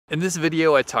In this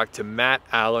video, I talked to Matt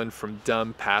Allen from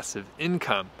Dumb Passive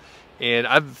Income, and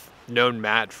I've known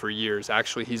Matt for years.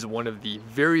 Actually, he's one of the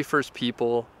very first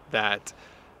people that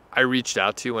I reached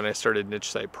out to when I started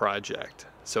Niche Site Project.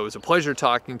 So it was a pleasure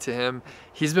talking to him.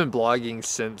 He's been blogging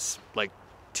since like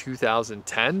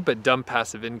 2010, but Dumb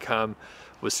Passive Income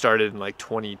was started in like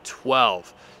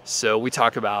 2012. So we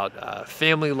talk about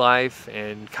family life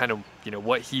and kind of,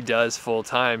 what he does full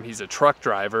time. He's a truck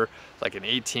driver, like an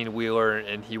 18-wheeler,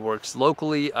 and he works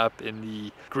locally up in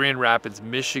the Grand Rapids,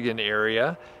 Michigan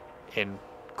area. And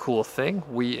cool thing,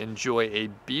 we enjoy a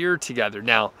beer together.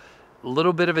 Now, a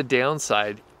little bit of a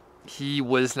downside, he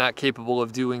was not capable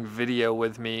of doing video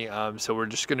with me, so we're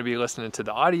just going to be listening to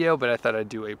the audio, but I thought I'd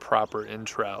do a proper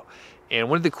intro. And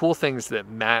one of the cool things that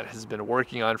Matt has been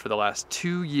working on for the last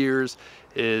 2 years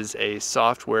is a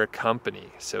software company.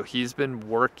 So he's been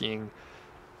working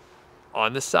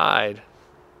on the side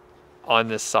on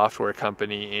this software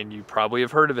company, and you probably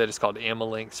have heard of it. It's called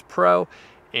Amalinks Pro.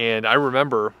 And I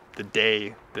remember the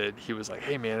day that he was like,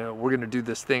 hey man, we're going to do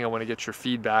this thing. I want to get your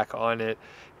feedback on it.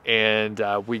 And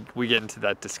we get into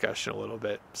that discussion a little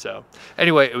bit. So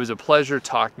anyway, it was a pleasure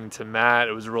talking to Matt.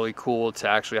 It was really cool to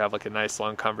actually have like a nice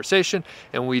long conversation,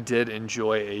 and we did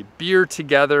enjoy a beer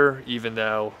together, even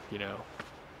though,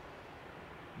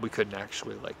 we couldn't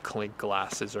actually like clink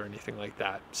glasses or anything like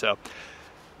that. So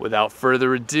without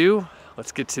further ado,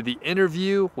 let's get to the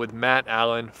interview with Matt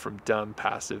Allen from Dumb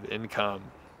Passive Income.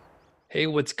 Hey,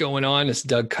 what's going on? It's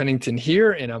Doug Cunnington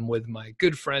here, and I'm with my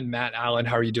good friend, Matt Allen.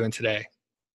 How are you doing today?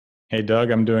 Hey,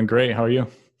 Doug, I'm doing great. How are you?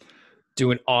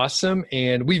 Doing awesome.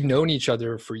 And we've known each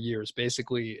other for years,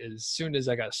 basically as soon as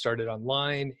I got started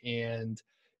online. And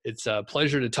it's a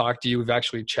pleasure to talk to you. We've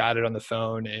actually chatted on the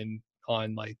phone and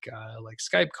on like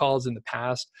Skype calls in the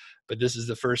past, but this is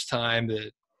the first time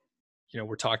that,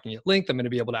 we're talking at length. I'm going to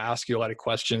be able to ask you a lot of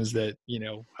questions that,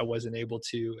 I wasn't able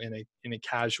to in a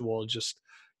casual, just,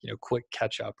 quick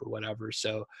catch up or whatever.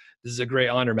 So this is a great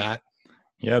honor, Matt.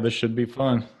 Yeah, this should be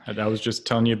fun. I was just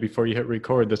telling you before you hit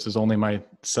record, this is only my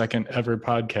second ever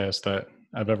podcast that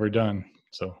I've ever done.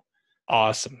 So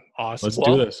awesome. Let's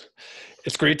do this.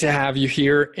 It's great to have you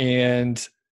here. And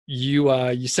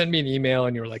you sent me an email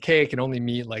and you were like, hey, I can only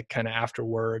meet like kind of after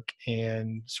work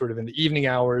and sort of in the evening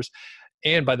hours.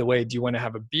 And by the way, do you want to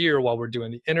have a beer while we're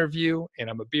doing the interview?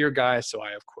 And I'm a beer guy, so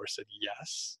I of course said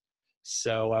yes.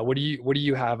 So what do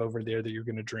you have over there that you're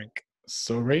going to drink?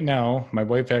 So right now, my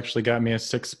wife actually got me a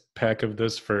 6-pack of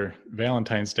this for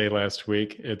Valentine's Day last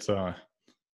week. It's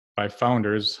by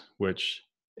Founders, which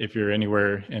if you're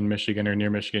anywhere in Michigan or near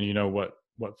Michigan, you know what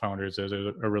Founders is.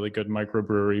 It's a really good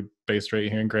microbrewery based right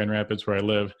here in Grand Rapids where I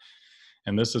live.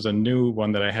 And this is a new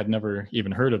one that I had never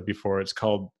even heard of before. It's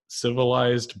called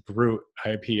Civilized Brute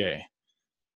IPA.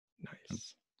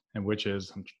 Nice. And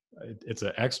it's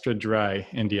an extra dry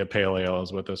India Pale Ale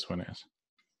is what this one is.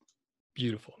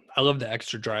 Beautiful. I love the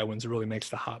extra dry ones. It really makes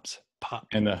the hops pop.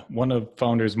 And one of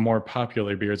Founders' more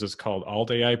popular beers is called All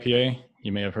Day IPA.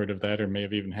 You may have heard of that or may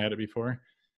have even had it before.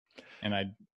 And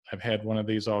I've had one of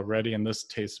these already, and this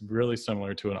tastes really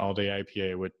similar to an All Day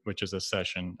IPA, which is a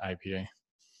session IPA.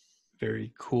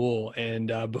 Very cool.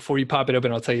 And before you pop it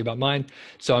open, I'll tell you about mine.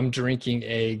 So I'm drinking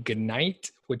a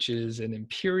Goodnight, which is an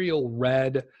Imperial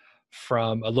Red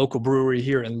from a local brewery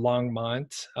here in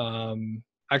Longmont.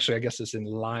 Actually, I guess it's in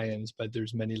Lyons, but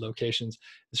there's many locations.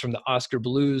 It's from the Oscar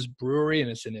Blues Brewery,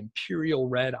 and it's an Imperial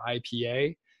Red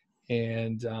IPA.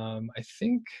 And I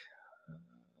think,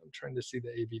 I'm trying to see the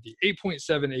ABV, 8.7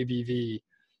 ABV.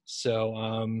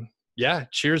 So yeah,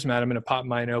 cheers, Matt. I'm going to pop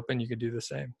mine open. You can do the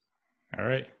same. All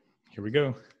right, here we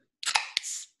go.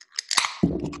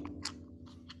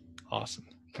 Awesome.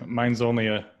 Mine's only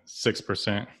a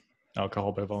 6%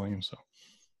 alcohol by volume. So,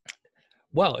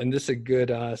 well, and this is a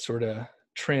good sort of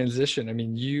transition. I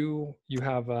mean, you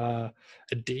have a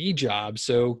day job.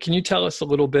 So can you tell us a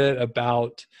little bit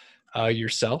about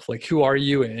yourself? Like, who are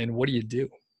you and what do you do?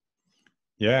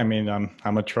 Yeah, I mean,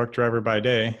 I'm a truck driver by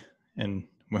day. And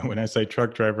when I say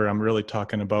truck driver, I'm really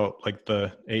talking about like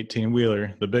the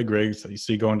 18-wheeler, the big rigs that you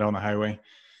see going down the highway.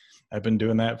 I've been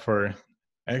doing that for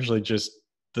actually just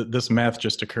this math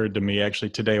just occurred to me actually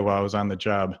today while I was on the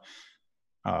job.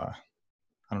 I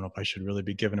don't know if I should really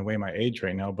be giving away my age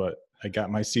right now, but I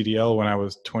got my CDL when I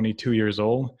was 22 years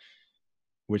old,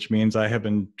 which means I have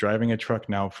been driving a truck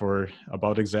now for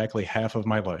about exactly half of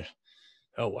my life.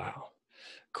 Oh, wow.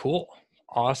 Cool.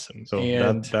 Awesome.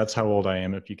 So that's how old I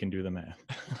am, if you can do the math.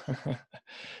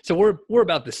 So we're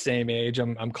about the same age.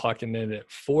 I'm clocking in at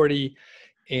 40.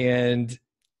 And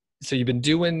So you've been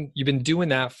doing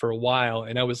that for a while,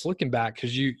 and I was looking back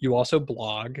because you also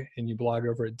blog, and you blog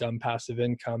over at Dumb Passive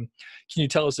Income. Can you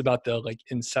tell us about the like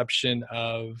inception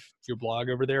of your blog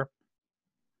over there?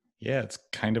 Yeah, it's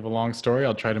kind of a long story.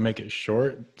 I'll try to make it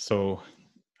short. So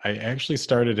I actually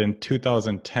started in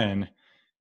 2010,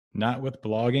 not with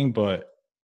blogging, but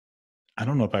I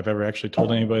don't know if I've ever actually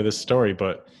told anybody this story,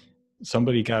 but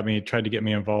somebody tried to get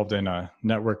me involved in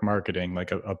network marketing,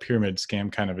 like a pyramid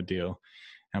scam kind of a deal.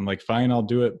 I'm like, fine, I'll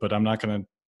do it, but I'm not going to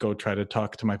go try to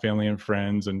talk to my family and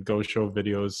friends and go show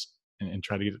videos and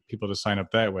try to get people to sign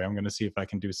up that way. I'm going to see if I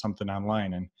can do something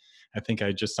online. And I think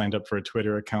I just signed up for a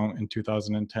Twitter account in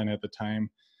 2010 at the time.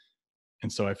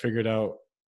 And so I figured out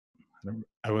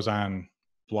I was on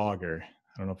Blogger.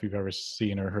 I don't know if you've ever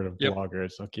seen or heard of Yep. Blogger.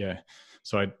 It's like, yeah.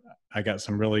 So I got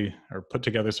put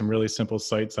together some really simple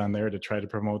sites on there to try to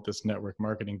promote this network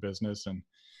marketing business. And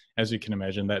as you can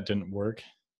imagine, that didn't work.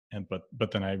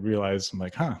 But then I realized, I'm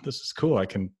like, this is cool. I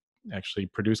can actually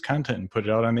produce content and put it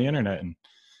out on the internet.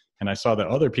 And I saw that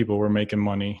other people were making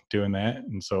money doing that.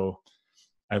 And so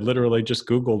I literally just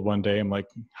Googled one day, I'm like,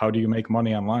 how do you make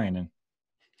money online? And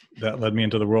that led me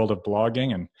into the world of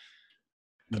blogging. And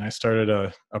then I started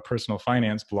a personal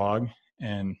finance blog.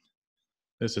 And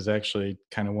this is actually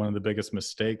kind of one of the biggest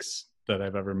mistakes that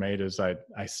I've ever made is I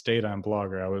stayed on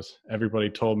Blogger. Everybody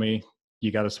told me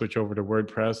you got to switch over to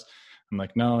WordPress. I'm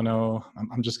like, no,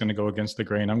 I'm just going to go against the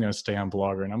grain. I'm going to stay on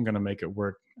Blogger and I'm going to make it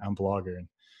work on Blogger. And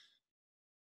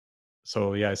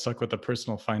so, yeah, I stuck with the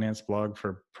personal finance blog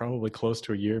for probably close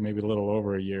to a year, maybe a little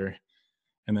over a year.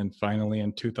 And then finally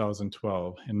in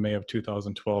 2012, in May of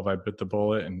 2012, I bit the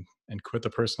bullet and quit the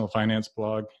personal finance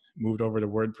blog, moved over to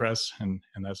WordPress. And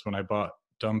that's when I bought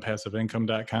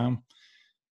dumbpassiveincome.com.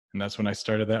 And that's when I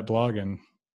started that blog. And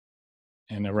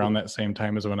around that same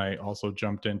time is when I also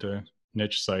jumped into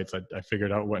niche sites. I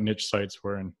figured out what niche sites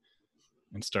were and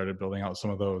started building out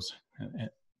some of those.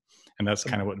 And that's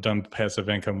kind of what Dumb Passive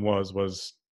Income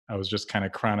was I was just kind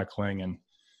of chronicling and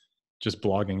just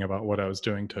blogging about what I was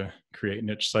doing to create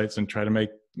niche sites and try to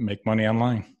make money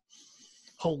online.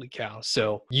 Holy cow.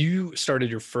 So you started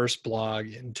your first blog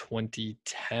in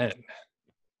 2010. Is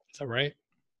that right?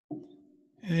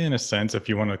 In a sense, if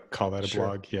you want to call that a Sure.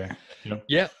 blog, yeah. Yep.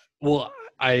 Yeah. Well,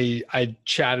 I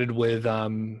chatted with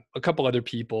a couple other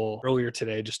people earlier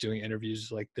today, just doing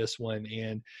interviews like this one,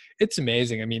 and it's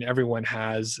amazing. I mean, everyone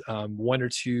has one or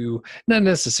two, not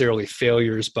necessarily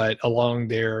failures, but along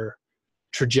their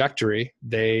trajectory,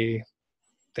 they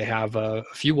have a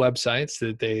few websites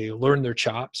that they learn their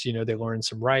chops. You know, they learn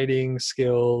some writing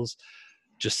skills,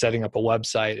 just setting up a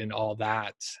website and all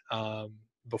that.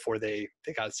 Before they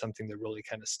got something that really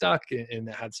kind of stuck and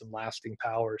that had some lasting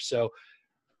power. So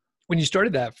when you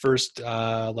started that first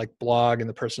like blog and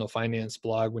the personal finance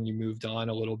blog, when you moved on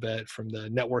a little bit from the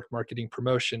network marketing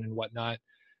promotion and whatnot,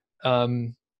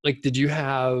 like did you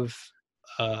have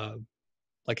uh,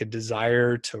 like a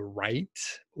desire to write,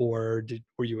 or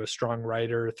were you a strong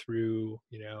writer through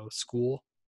school?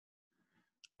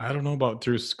 I don't know about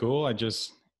through school.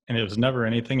 And it was never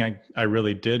anything I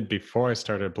really did before I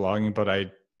started blogging, but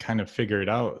I kind of figured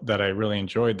out that I really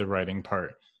enjoyed the writing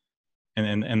part.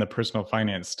 And the personal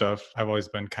finance stuff, I've always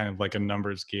been kind of like a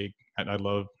numbers geek.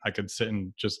 I could sit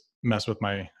and just mess with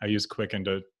I use Quicken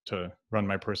to run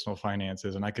my personal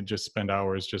finances, and I could just spend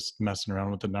hours just messing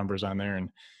around with the numbers on there and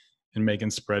making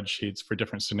spreadsheets for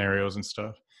different scenarios and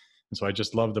stuff. And so I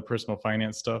just love the personal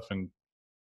finance stuff and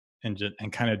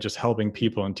kind of just helping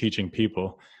people and teaching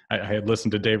people. I had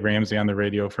listened to Dave Ramsey on the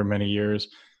radio for many years.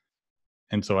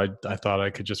 And so I thought I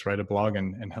could just write a blog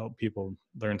and help people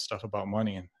learn stuff about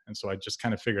money. And so I just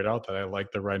kind of figured out that I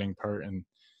liked the writing part. And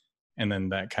then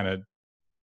that kind of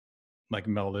like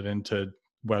melded into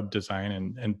web design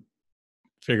and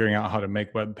figuring out how to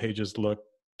make web pages look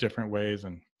different ways.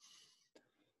 And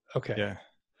Okay. yeah.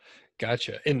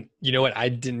 Gotcha. And you know what? I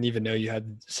didn't even know you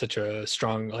had such a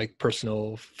strong like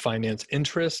personal finance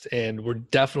interest, and we're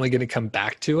definitely going to come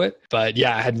back to it. But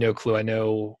yeah, I had no clue. I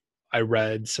know I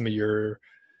read some of your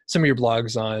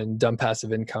blogs on Dumb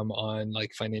Passive Income on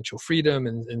like financial freedom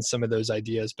and some of those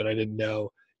ideas, but I didn't know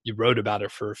you wrote about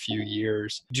it for a few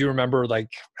years. Do you remember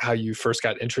like how you first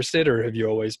got interested, or have you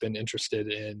always been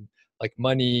interested in like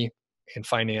money and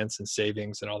finance and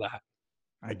savings and all that?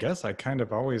 I guess I kind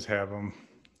of always have them.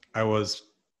 I was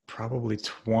probably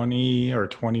 20 or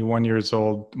 21 years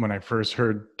old when I first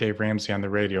heard Dave Ramsey on the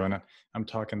radio. And I'm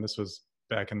talking, this was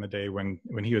back in the day when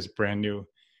he was brand new,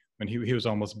 when he was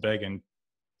almost begging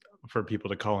for people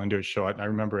to call into his show. I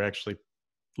remember actually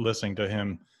listening to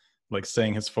him, like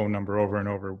saying his phone number over and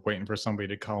over, waiting for somebody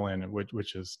to call in,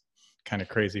 which is kind of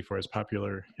crazy for as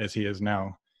popular as he is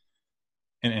now.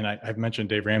 And I've mentioned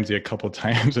Dave Ramsey a couple of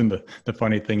times. And the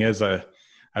funny thing is, I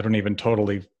don't even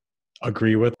totally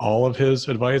agree with all of his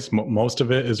advice. Most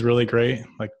of it is really great.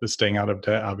 Like the staying out of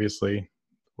debt, obviously.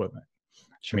 What I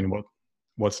Sure. mean,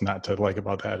 what's not to like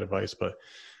about that advice? But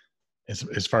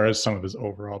as far as some of his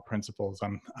overall principles,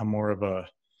 I'm more of a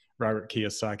Robert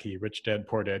Kiyosaki, rich dad,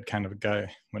 poor dad kind of a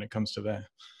guy when it comes to that.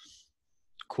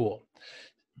 Cool.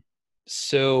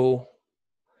 So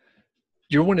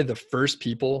you're one of the first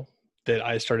people that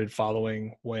I started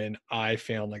following when I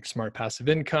found like smart passive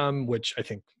income, which I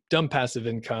think dumb passive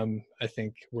income, I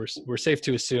think we're safe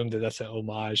to assume that that's an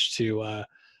homage to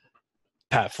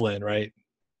Pat Flynn, right?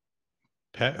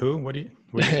 Pat, who? What are you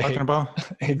talking about?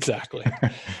 Exactly.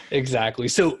 Exactly.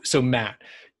 So Matt,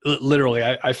 literally,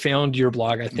 I found your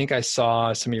blog. I think I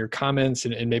saw some of your comments,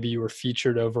 and maybe you were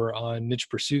featured over on Niche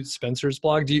Pursuits, Spencer's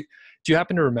blog. Do you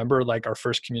happen to remember like our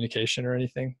first communication or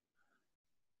anything?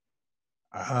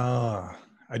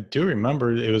 I do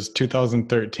remember it was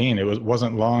 2013.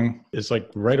 Wasn't long. It's like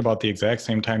right about the exact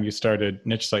same time you started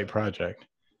Niche Site Project,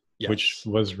 which Yes.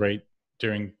 was right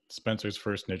during Spencer's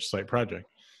first Niche Site Project,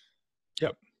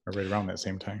 Yep. or right around that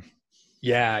same time.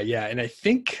 Yeah, yeah. And I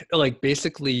think like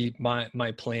basically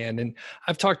my plan, and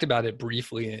I've talked about it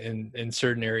briefly in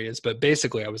certain areas, but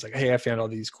basically I was like, hey, I found all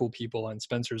these cool people on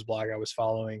Spencer's blog. I was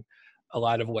following a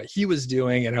lot of what he was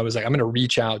doing. And I was like, I'm gonna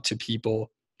reach out to people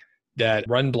that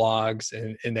run blogs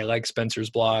and they like Spencer's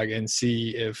blog and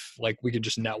see if like we could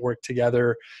just network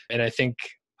together. And I think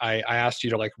I asked you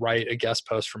to like write a guest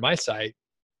post for my site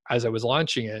as I was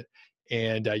launching it.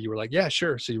 And you were like, yeah,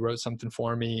 sure. So you wrote something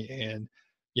for me, and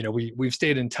we've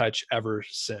stayed in touch ever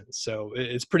since. So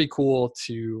it's pretty cool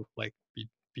to like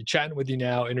be chatting with you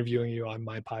now, interviewing you on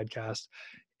my podcast.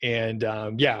 And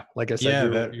yeah, like I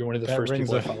said, Yeah, you're one of the that first rings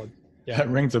people I a followed. Yeah. that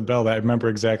rings a bell. I remember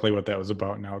exactly what that was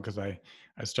about now because I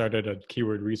started a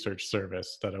keyword research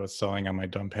service that I was selling on my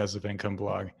dumb passive income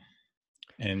blog,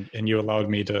 and you allowed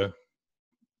me to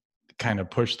kind of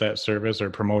push that service or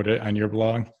promote it on your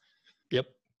blog. Yep.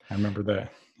 I remember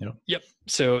that. Yep. Yep.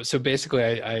 So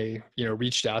basically I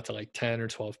reached out to like 10 or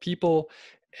 12 people,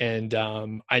 and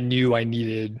I knew I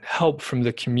needed help from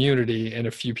the community, and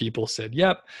a few people said,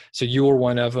 yep. So you were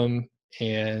one of them.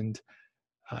 And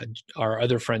our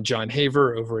other friend, John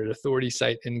Haver over at Authority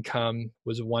Site Income,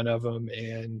 was one of them.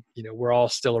 And, we're all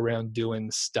still around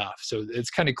doing stuff. So it's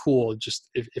kind of cool. Just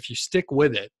if you stick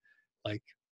with it, like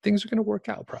things are going to work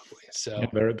out probably. Yeah, So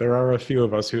there are a few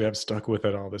of us who have stuck with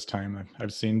it all this time.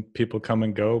 I've seen people come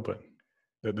and go, but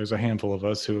there's a handful of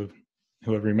us who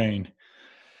have remained.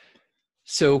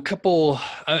 So,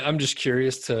 I'm just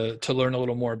curious to learn a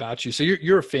little more about you. So,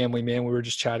 you're a family man. We were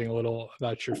just chatting a little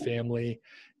about your family,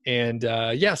 and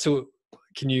yeah. So,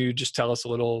 can you just tell us a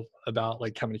little about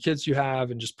like how many kids you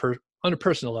have, and just on a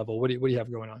personal level, what do you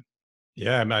have going on?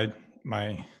 Yeah,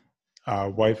 my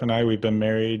wife and I, we've been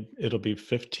married. It'll be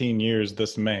 15 years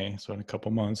this May, so in a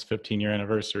couple months, 15-year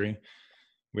anniversary.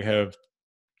 We have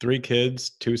three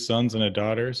kids, two sons and a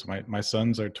daughter. So my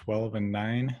sons are 12 and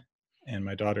 9, and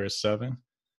my daughter is 7.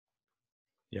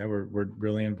 Yeah, we're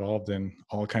really involved in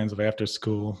all kinds of after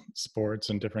school sports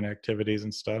and different activities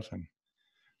and stuff. And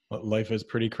life is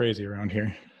pretty crazy around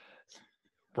here.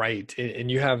 Right,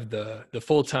 and you have the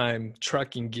full time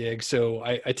trucking gig. So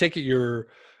I take it you're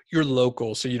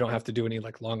local, so you don't have to do any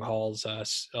like long hauls,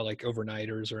 like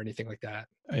overnighters or anything like that.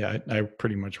 Yeah, I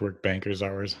pretty much work banker's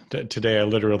hours. Today, I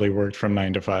literally worked from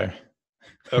 9 to 5.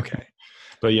 Okay,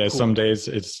 But yeah, some cool. days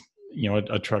it's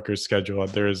a trucker's schedule.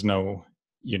 There is no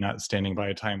You're not standing by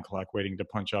a time clock waiting to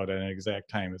punch out at an exact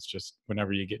time. It's just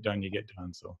whenever you get done, you get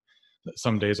done. So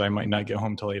some days I might not get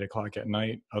home till 8 o'clock at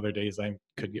night. Other days I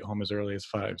could get home as early as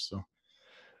 5. So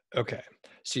Okay.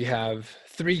 So you have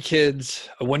three kids,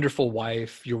 a wonderful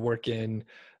wife. You're working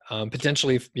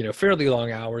potentially, fairly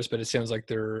long hours, but it sounds like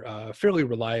they're fairly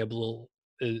reliable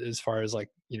as far as like,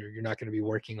 you're not going to be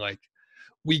working like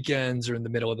weekends or in the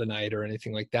middle of the night or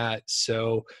anything like that.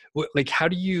 So, like, how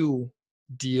do you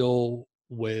deal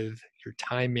with your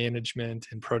time management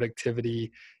and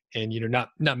productivity, and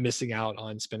not missing out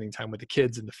on spending time with the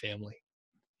kids and the family?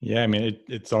 yeah, I mean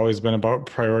it's always been about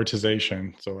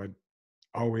prioritization. So I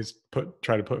always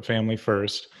try to put family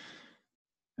first,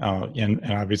 and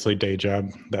obviously day job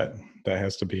that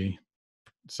has to be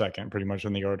second, pretty much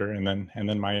in the order, and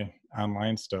then my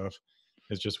online stuff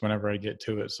is just whenever I get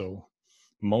to it. So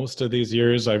most of these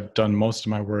years, I've done most of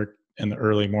my work in the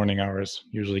early morning hours,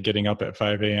 usually getting up at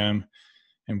 5 a.m.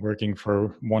 and working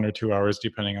for 1 or 2 hours,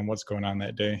 depending on what's going on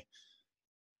that day,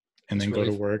 and It's then go to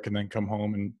really work and then come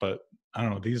home. But I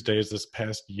don't know, these days, this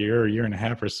past year and a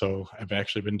half or so, I've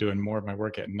actually been doing more of my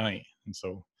work at night. And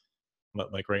so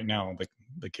Like right now,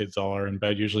 the kids all are in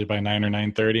bed usually by 9 or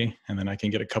 9:30, and then I can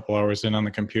get a couple hours in on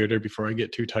the computer before I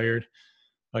get too tired.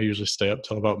 I usually stay up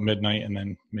till about midnight and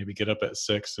then maybe get up at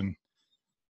 6 and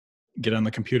get on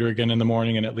the computer again in the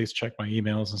morning and at least check my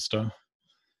emails and stuff.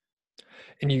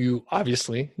 And you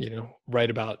obviously, write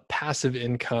about passive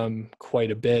income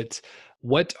quite a bit.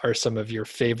 What are some of your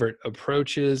favorite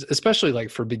approaches, especially like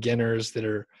for beginners that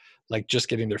are like just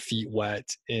getting their feet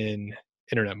wet in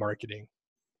internet marketing?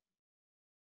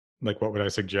 Like, what would I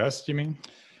suggest, you mean?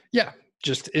 Yeah,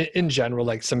 just in general,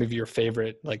 like some of your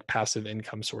favorite like passive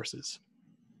income sources.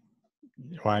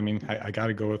 Well, I mean, I got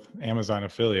to go with Amazon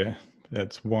affiliate.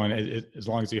 That's one. As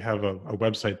long as you have a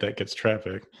website that gets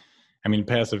traffic. I mean,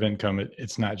 passive income,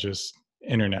 it's not just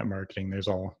internet marketing. There's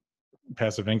all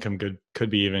passive income could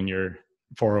be even your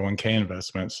 401k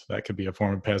investments. That could be a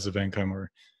form of passive income, or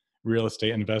real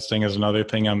estate investing is another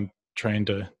thing I'm trying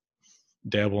to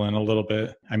dabble in a little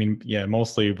bit. I mean, yeah,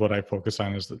 mostly what I focus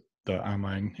on is the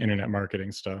online internet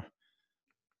marketing stuff.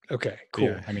 Okay, Yeah,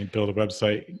 cool. I mean, build a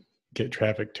website, get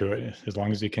traffic to it. As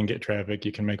long as you can get traffic,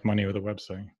 you can make money with a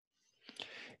website.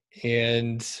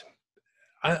 And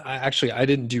I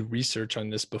didn't do research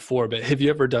on this before, but have you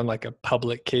ever done like a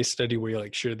public case study where you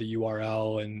like share the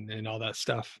URL and all that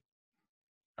stuff?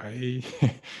 I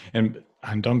am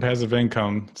on dumb passive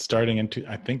income starting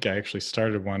I think I actually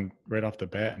started one right off the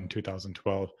bat in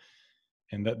 2012.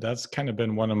 And that's kind of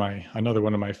been another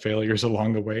one of my failures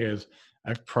along the way is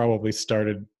I've probably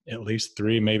started at least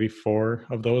 3, maybe 4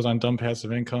 of those on dumb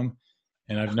passive income.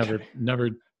 And I've Okay.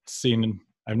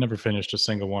 I've never finished a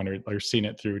single one or seen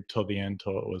it through till the end,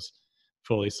 till it was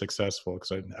fully successful.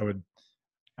 Cause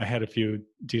I had a few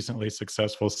decently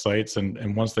successful sites,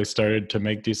 and once they started to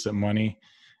make decent money,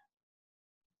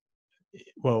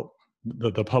 well,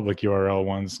 the public URL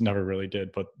ones never really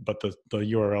did, but the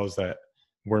URLs that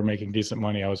were making decent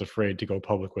money, I was afraid to go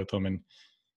public with them, and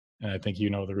I think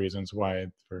the reasons why.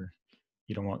 For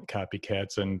you don't want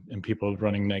copycats and people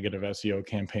running negative SEO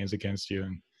campaigns against you,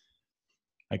 and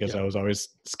I guess I Yep. was always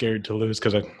scared to lose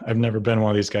because I've never been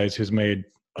one of these guys who's made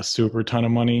a super ton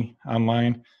of money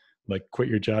online, like quit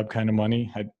your job kind of money.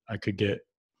 I could get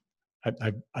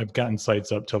I've gotten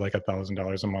sites up to like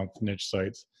 $1,000 a month, niche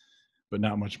sites, but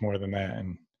not much more than that,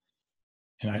 and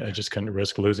I just couldn't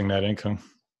risk losing that income.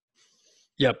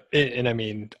 Yep. And I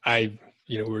mean, we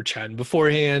were chatting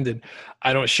beforehand and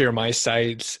I don't share my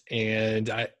sites. And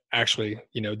I actually,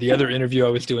 the other interview I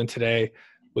was doing today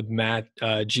with Matt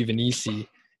Giovanisi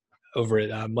over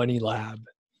at Money Lab,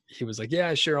 he was like, yeah,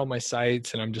 I share all my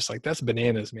sites. And I'm just like, that's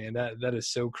bananas, man. That is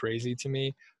so crazy to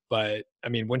me. But I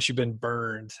mean, once you've been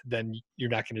burned, then you're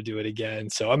not going to do it again.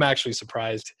 So I'm actually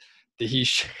surprised that he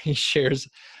shares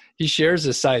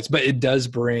his sites, but it does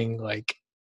bring like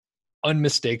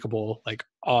unmistakable like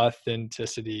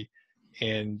authenticity,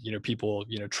 and people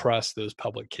trust those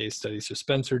public case studies. So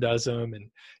Spencer does them,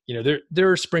 and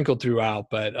they're sprinkled throughout,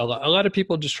 but a lot of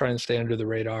people just try and stay under the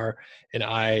radar, and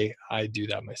I do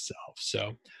that myself.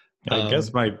 So I guess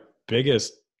um my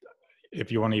biggest,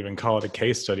 if you want to even call it a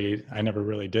case study, I never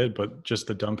really did, but just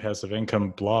the dumb passive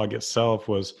income blog itself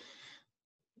was,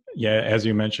 yeah, as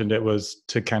you mentioned, it was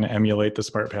to kind of emulate the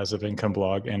smart passive income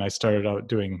blog. And I started out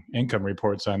doing income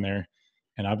reports on there.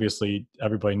 And obviously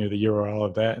everybody knew the URL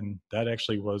of that. And that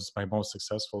actually was my most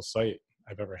successful site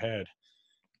I've ever had.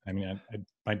 I mean,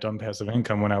 my dumb passive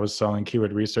income when I was selling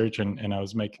keyword research and I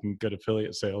was making good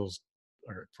affiliate sales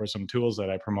or for some tools that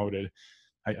I promoted,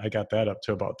 I got that up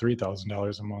to about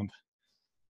 $3,000 a month.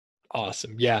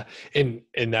 Awesome. Yeah. And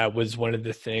that was one of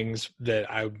the things that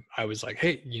I was like,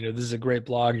 hey, this is a great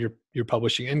blog. You're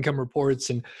publishing income reports,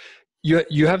 and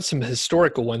you have some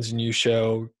historical ones, and you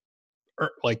show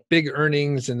like big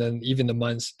earnings, and then even the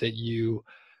months that you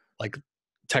like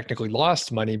technically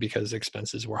lost money because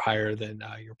expenses were higher than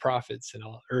your profits and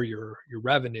all, or your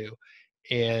revenue.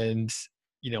 And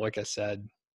like I said,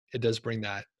 it does bring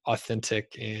that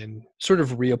authentic and sort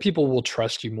of real. People will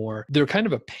trust you more. They're kind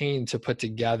of a pain to put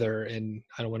together, and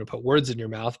I don't want to put words in your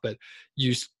mouth, but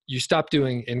you stop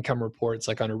doing income reports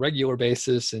like on a regular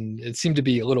basis, and it seemed to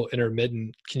be a little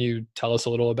intermittent. Can you tell us a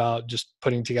little about just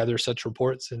putting together such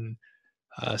reports and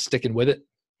sticking with it?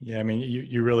 Yeah, I mean,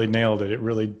 you really nailed it. It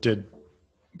really did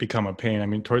become a pain. I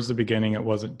mean, towards the beginning, it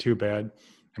wasn't too bad.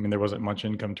 I mean, there wasn't much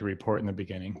income to report in the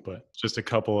beginning, but just a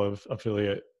couple of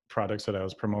affiliate products that I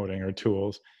was promoting or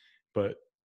tools. But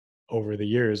over the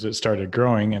years, it started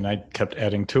growing and I kept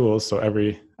adding tools. So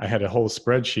I had a whole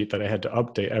spreadsheet that I had to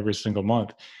update every single month.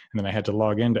 And then I had to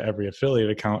log into every affiliate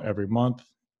account every month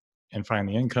and find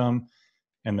the income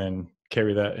and then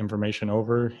carry that information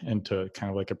over into kind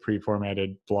of like a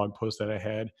pre-formatted blog post that I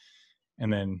had.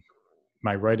 And then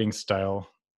my writing style,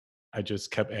 I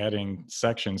just kept adding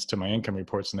sections to my income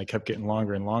reports, and they kept getting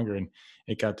longer and longer. And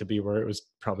it got to be where it was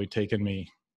probably taking me,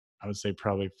 I would say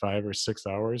probably 5 or 6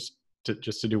 hours to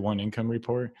do one income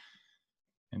report.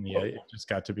 And yeah, it just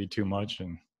got to be too much.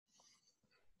 And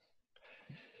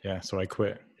yeah, so I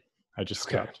quit. I just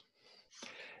Okay. stopped.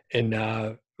 And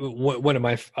one of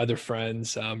my other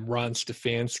friends, Ron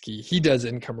Stefanski, he does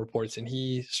income reports, and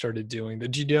he started doing the,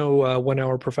 do you know 1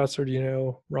 Hour Professor? Do you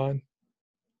know Ron?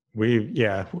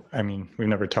 Yeah, I mean, we've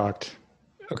never talked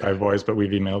by Okay, voice, but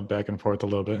we've emailed back and forth a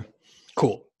little bit.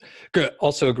 cool. Good.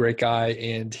 Also a great guy.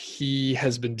 And he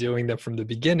has been doing them from the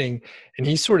beginning, and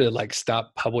he sort of like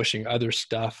stopped publishing other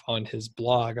stuff on his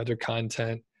blog, other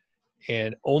content,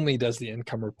 and only does the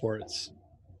income reports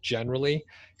generally.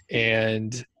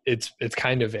 And it's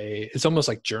kind of it's almost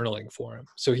like journaling for him.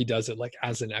 So he does it like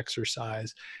as an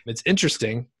exercise. It's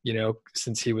interesting,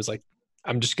 since he was like,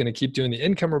 I'm just going to keep doing the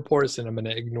income reports and I'm going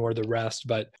to ignore the rest.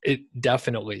 But it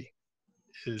definitely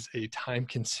is a time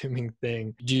consuming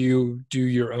thing. Do you do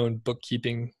your own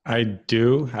bookkeeping? I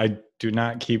do. I do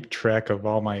not keep track of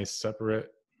all my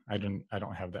separate. I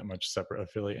don't have that much separate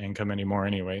affiliate income anymore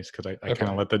anyways, because I kind Okay.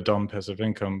 of let the dumb passive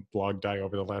income blog die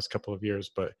over the last couple of years.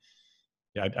 But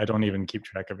yeah, I don't even keep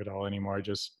track of it all anymore. I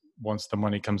just, once the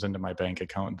money comes into my bank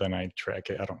account, then I track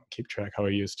it. I don't keep track how I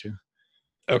used to.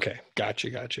 Okay.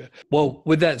 Gotcha. Well,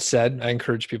 with that said, I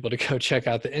encourage people to go check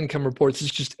out the income reports.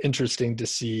 It's just interesting to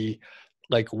see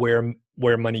like where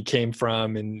money came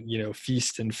from, and,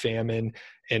 feast and famine.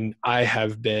 And I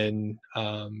have been,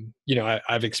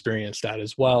 I've experienced that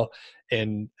as well.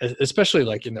 And especially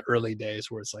like in the early days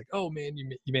where it's like, oh man,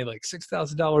 you made like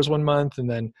 $6,000 one month. And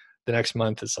then the next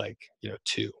month it's like,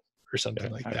 two or Yeah,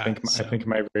 something like I that. think I So think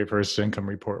my very first income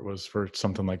report was for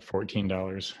something like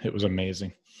 $14. It was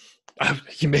amazing.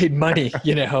 you made money,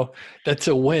 that's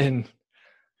a win.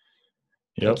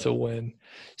 That's Yep. a win.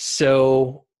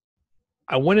 So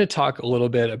I want to talk a little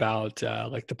bit about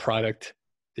like the product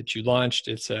that you launched.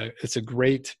 It's a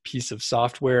great piece of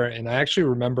software, and I actually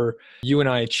remember you and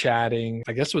I chatting.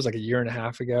 I guess it was like a year and a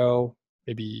half ago,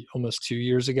 maybe almost 2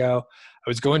 years ago. I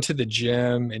was going to the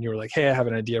gym, and you were like, "Hey, I have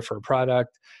an idea for a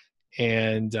product,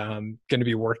 and going to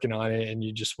be working on it." And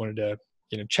you just wanted to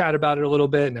chat about it a little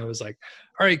bit. And I was like,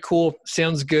 "All right, cool,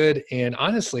 sounds good." And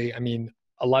honestly, I mean,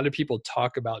 a lot of people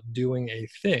talk about doing a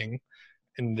thing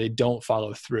and they don't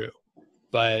follow through.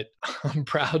 But I'm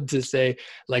proud to say,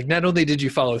 like, not only did you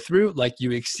follow through, like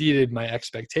you exceeded my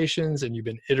expectations, and you've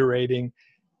been iterating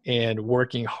and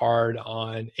working hard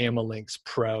on Amalinks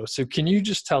Pro. So can you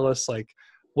just tell us, like,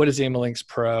 what is Amalinks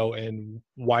Pro and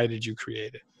why did you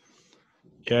create it?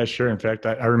 Yeah, sure. In fact,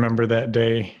 I remember that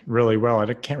day really well.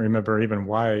 I can't remember even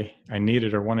why I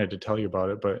needed or wanted to tell you about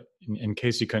it, but in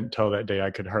case you couldn't tell that day,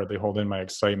 I could hardly hold in my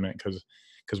excitement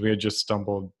because we had just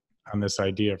stumbled on this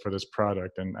idea for this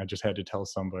product, and I just had to tell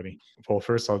somebody. Well,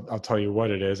 first I'll tell you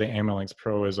what it is. Amalinks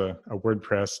Pro is a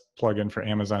WordPress plugin for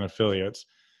Amazon affiliates.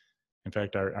 In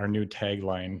fact, our new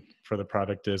tagline for the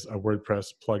product is a WordPress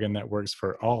plugin that works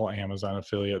for all Amazon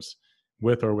affiliates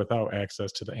with or without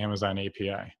access to the Amazon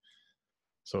API.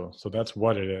 So that's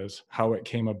what it is. How it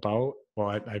came about,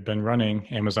 well, I've been running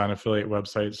Amazon affiliate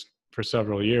websites for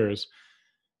several years,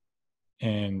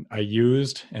 and I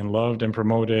used and loved and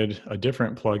promoted a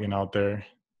different plugin out there.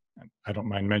 I don't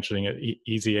mind mentioning it,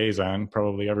 Easy Azon.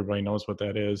 Probably everybody knows what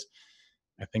that is.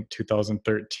 I think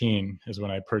 2013 is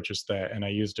when I purchased that, and I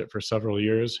used it for several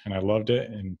years, and I loved it,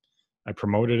 and I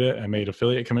promoted it. I made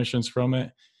affiliate commissions from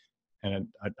it, and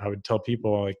I would tell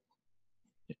people, like,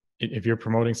 if you're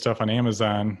promoting stuff on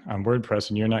Amazon on WordPress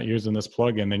and you're not using this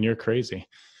plugin, then you're crazy.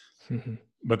 Mm-hmm.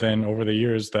 But then over the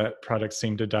years, that product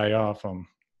seemed to die off.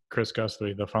 Chris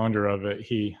Guthrie, the founder of it,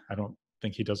 I don't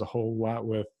think he does a whole lot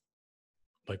with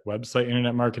like website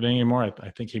internet marketing anymore.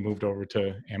 I think he moved over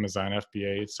to Amazon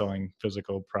FBA, selling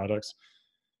physical products,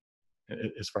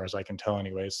 as far as I can tell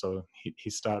anyway. So he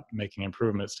stopped making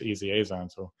improvements to Easy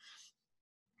Azon. So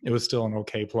it was still an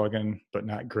okay plugin, but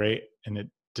not great. And it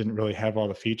didn't really have all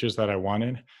the features that I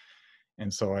wanted.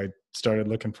 And so I started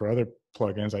looking for other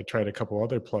plugins. I tried a couple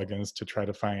other plugins to try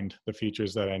to find the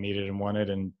features that I needed and wanted,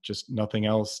 and just nothing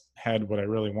else had what I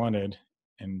really wanted,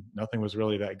 and nothing was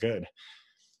really that good.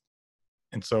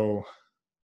 And so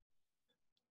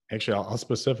actually, I'll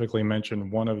specifically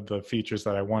mention one of the features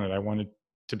that I wanted. I wanted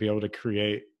to be able to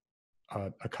create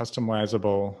a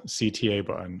customizable CTA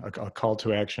button, a call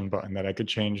to action button that I could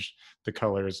change the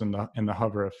colors and the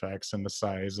hover effects and the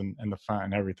size and the font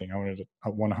and everything. I wanted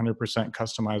a 100%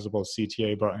 customizable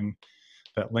CTA button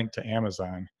that linked to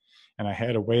Amazon. And I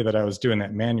had a way that I was doing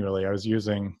that manually. I was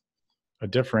using a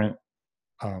different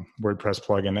WordPress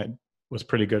plugin that was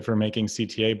pretty good for making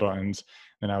CTA buttons.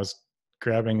 And I was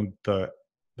grabbing the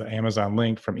Amazon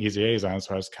link from Easy Azon.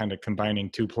 So I was kind of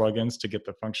combining two plugins to get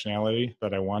the functionality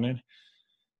that I wanted.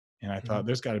 And I thought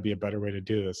there's got to be a better way to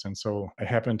do this. And so I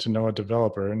happened to know a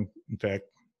developer. And in fact,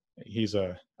 he's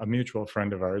a mutual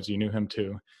friend of ours. You knew him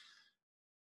too.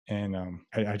 And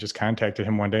I just contacted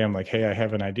him one day. I'm like, hey, I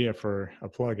have an idea for a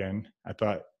plugin. I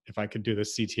thought if I could do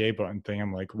this CTA button thing,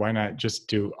 I'm like, why not just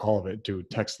do all of it? Do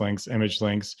text links, image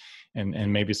links,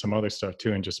 and maybe some other stuff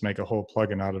too, and just make a whole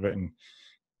plugin out of it, and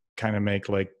kind of make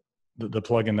like the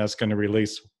plugin that's going to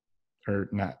release, or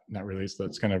not release,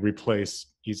 that's going to replace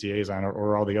Easy Azon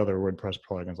or all the other WordPress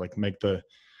plugins. Like make the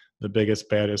biggest,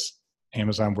 baddest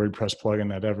Amazon WordPress plugin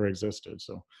that ever existed.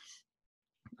 So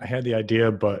I had the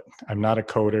idea, but I'm not a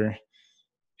coder,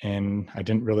 and I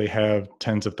didn't really have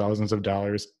tens of thousands of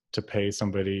dollars to pay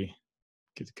somebody,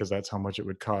 because that's how much it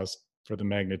would cost for the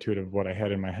magnitude of what I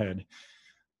had in my head.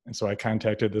 And so I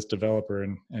contacted this developer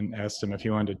and asked him if he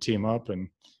wanted to team up, and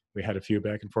we had a few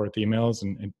back and forth emails,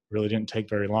 and it really didn't take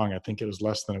very long. I think it was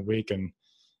less than a week, and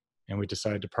we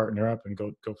decided to partner up and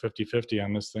go 50-50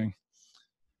 on this thing.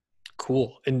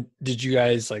 Cool. And did you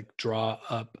guys like draw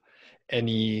up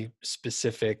any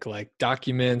specific like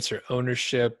documents or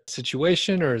ownership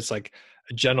situation, or it's like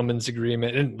a gentleman's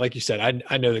agreement? And like you said,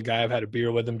 I know the guy. I've had a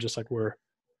beer with him, just like we're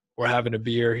having a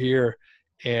beer here.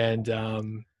 And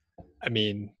I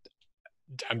mean,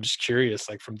 I'm just curious,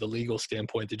 like from the legal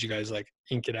standpoint, did you guys like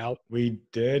ink it out? We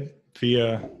did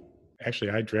via,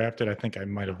 actually I drafted, I think I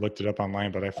might have looked it up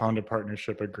online, but I found a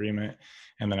partnership agreement,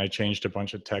 and then I changed a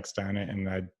bunch of text on it, and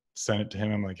I sent it to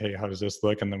him. I'm like, hey, how does this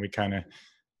look? And then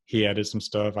he added some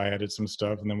stuff, I added some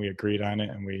stuff, and then we agreed on it.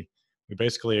 And we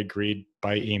basically agreed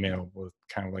by email with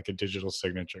kind of like a digital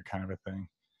signature kind of a thing.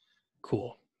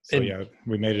 Cool. So yeah,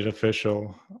 we made it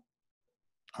official.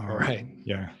 All right.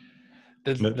 Yeah.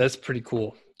 That's pretty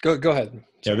cool. Go ahead.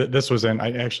 Sorry. Yeah, this was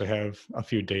I actually have a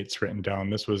few dates written down.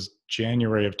 This was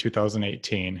January of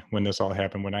 2018 when this all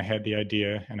happened, when I had the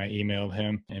idea and I emailed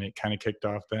him, and it kind of kicked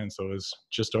off then. So it was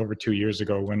just over 2 years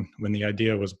ago when the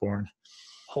idea was born.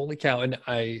 Holy cow. And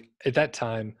at that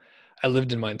time, I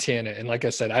lived in Montana. And like I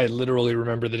said, I literally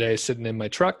remember the day sitting in my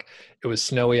truck. It was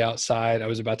snowy outside. I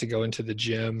was about to go into the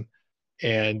gym,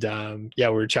 and we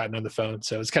were chatting on the phone.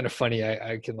 So it's kind of funny.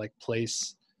 I could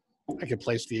place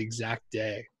the exact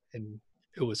day, and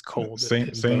it was cold.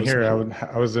 Same here.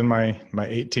 I was in my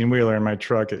 18-wheeler in my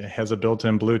truck. It has a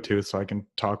built-in Bluetooth, so I can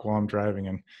talk while I'm driving.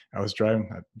 And I was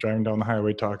driving down the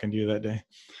highway talking to you that day.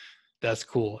 That's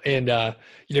cool. And,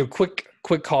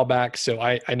 quick callback. So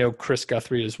I know Chris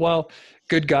Guthrie as well.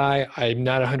 Good guy. I'm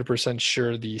not 100%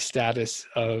 sure the status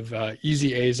of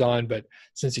Easy Azon, but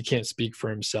since he can't speak for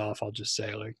himself, I'll just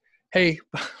say like, hey,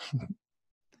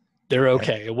 they're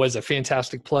okay. It was a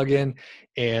fantastic plugin.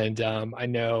 And I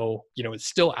know, it's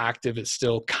still active. It's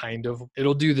still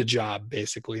it'll do the job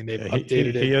basically. And they've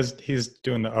updated it. He's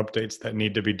doing the updates that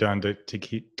need to be done to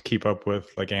keep up with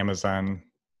like Amazon.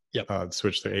 Yep.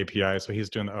 Switch their API. So he's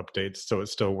doing the updates, so it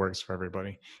still works for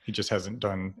everybody. He just hasn't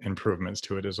done improvements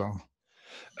to it is all.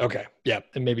 Okay. Yeah.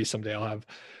 And maybe someday I'll have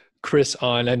Chris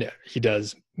on. I know he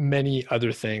does many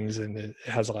other things, and it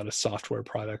has a lot of software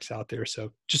products out there.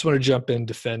 So just want to jump in,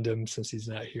 defend him since he's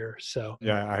not here. So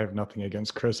yeah, I have nothing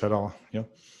against Chris at all.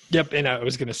 Yep. And I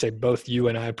was going to say both you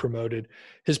and I promoted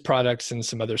his products and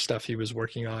some other stuff he was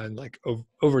working on like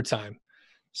over time.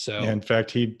 So yeah, in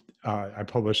fact, I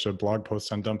published a blog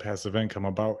post on Dumb Passive Income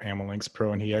about Amalinks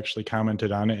Pro, and he actually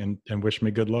commented on it and wished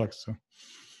me good luck. So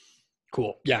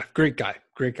cool. Yeah. Great guy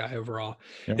overall.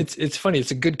 Yeah. It's funny.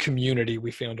 It's a good community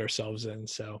we found ourselves in.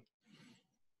 So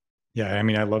yeah, I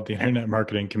mean, I love the internet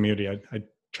marketing community. I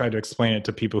try to explain it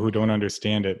to people who don't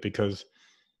understand it, because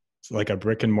it's like a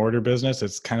brick and mortar business.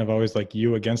 It's kind of always like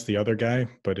you against the other guy,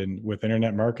 but with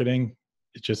internet marketing,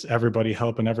 it's just everybody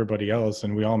helping everybody else,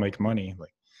 and we all make money.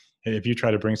 Like if you try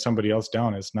to bring somebody else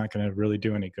down, it's not going to really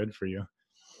do any good for you.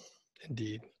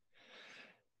 Indeed.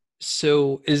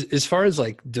 So as far as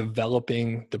like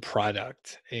developing the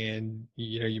product, and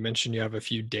you mentioned you have a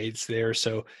few dates there.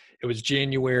 So it was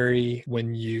January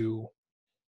when you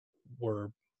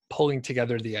were pulling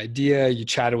together the idea. You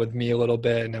chatted with me a little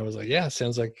bit, and I was like, yeah,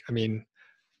 sounds like,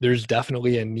 there's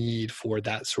definitely a need for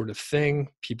that sort of thing.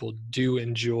 People do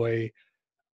enjoy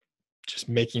just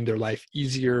making their life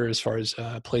easier as far as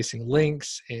placing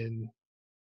links and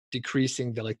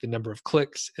decreasing the number of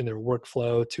clicks in their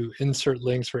workflow to insert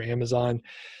links for Amazon.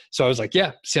 So I was like,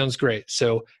 yeah, sounds great.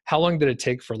 So how long did it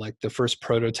take for like the first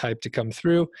prototype to come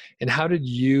through? And how did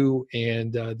you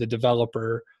and the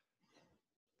developer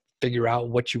figure out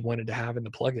what you wanted to have in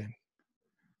the plugin?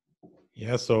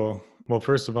 Yeah. So Well,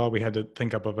 first of all, we had to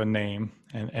think up of a name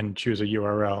and choose a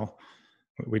URL.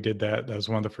 We did that. That was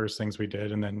one of the first things we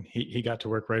did. And then he got to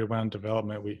work right away on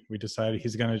development. We decided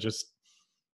he's going to just,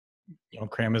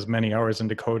 cram as many hours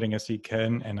into coding as he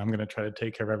can, and I'm going to try to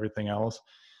take care of everything else.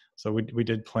 So we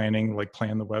did planning, like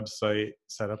plan the website,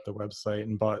 set up the website,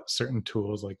 and bought certain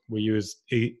tools. Like we use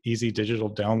Easy Digital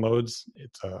Downloads.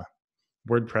 It's a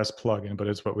WordPress plugin, but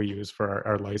it's what we use for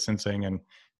our licensing and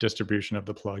distribution of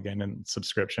the plugin and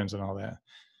subscriptions and all that.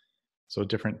 So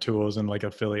different tools and like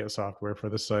affiliate software for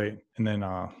the site. And then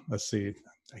let's see,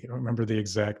 I don't remember the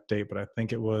exact date, but I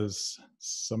think it was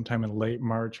sometime in late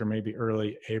March or maybe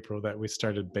early April that we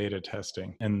started beta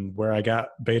testing. And where I got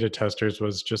beta testers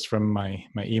was just from my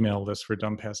email list for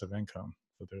Dumb Passive Income.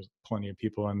 So there's plenty of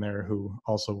people in there who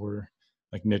also were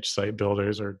like niche site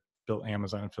builders or built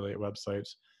Amazon affiliate websites.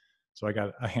 So I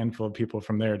got a handful of people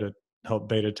from there to help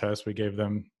beta test. I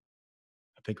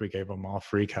think we gave them all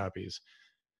free copies.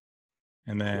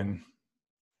 And then,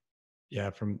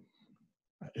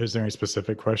 is there any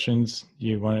specific questions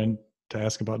you wanted to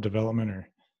ask about development or?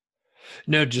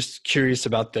 No, just curious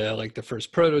about the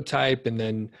first prototype. And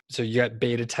then, so you got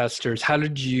beta testers. How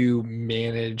did you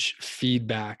manage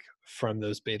feedback from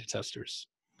those beta testers?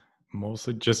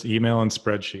 Mostly just email and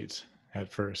spreadsheets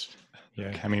at first. Yeah.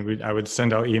 Okay. I mean, I would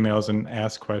send out emails and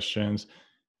ask questions,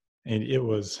 and it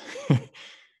was,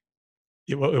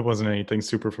 it wasn't anything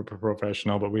super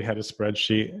professional, but we had a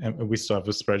spreadsheet, and we still have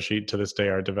a spreadsheet to this day,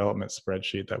 our development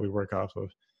spreadsheet that we work off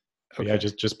of. Okay. Yeah,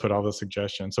 just put all the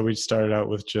suggestions. So we started out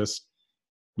with just,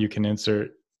 you can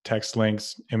insert text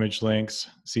links, image links,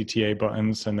 CTA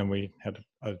buttons, and then we had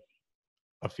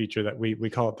a feature that we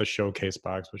call it the showcase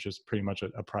box, which is pretty much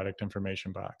a product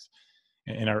information box.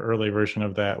 And our early version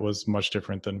of that was much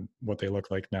different than what they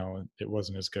look like now. It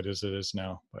wasn't as good as it is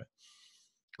now, but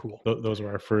cool. Those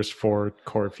were our first 4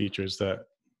 core features that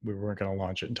we weren't going to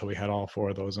launch it until we had all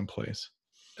 4 of those in place.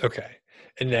 Okay.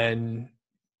 And then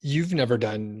you've never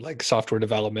done like software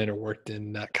development or worked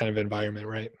in that kind of environment,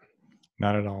 right?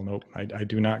 Not at all. Nope. I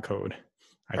do not code.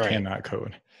 I cannot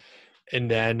code.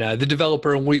 And then the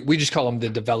developer, and we just call him the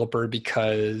developer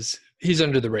because he's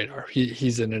under the radar.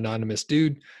 He's an anonymous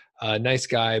dude, nice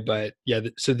guy, but yeah.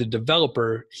 So the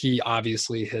developer, he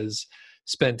obviously has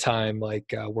spent time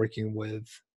working with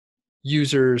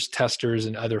users, testers,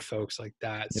 and other folks like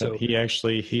that. Yep,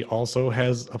 so he also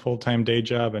has a full-time day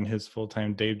job, and his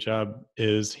full-time day job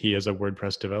is he is a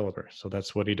WordPress developer. So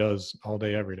that's what he does all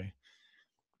day, every day.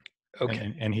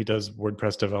 Okay. And he does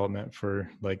WordPress development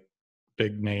for like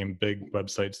big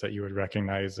websites that you would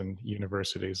recognize in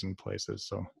universities and places.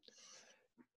 So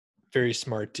very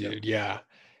smart dude. Yeah.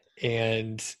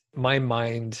 And my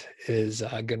mind is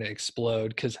going to explode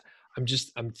because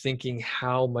I'm thinking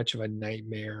how much of a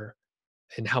nightmare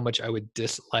and how much I would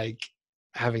dislike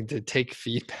having to take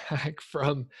feedback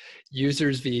from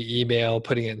users via email,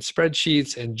 putting it in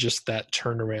spreadsheets, and just that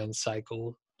turnaround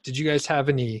cycle. Did you guys have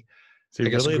any,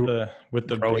 with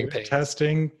the beta pains?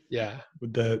 testing, yeah,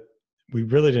 we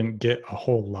really didn't get a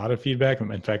whole lot of feedback.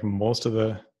 In fact, most of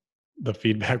the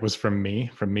feedback was from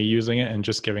me using it and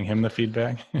just giving him the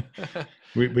feedback.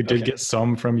 we did get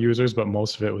some from users, but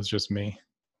most of it was just me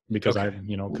because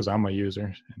because I'm a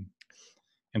user.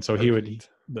 And so he would,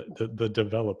 the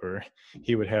developer,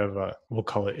 he would have, we'll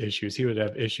call it issues. He would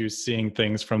have issues seeing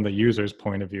things from the user's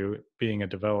point of view, being a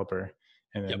developer.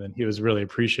 And then he was really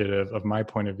appreciative of my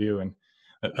point of view. And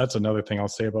that's another thing I'll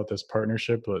say about this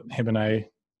partnership. But him and I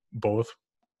both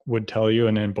would tell you,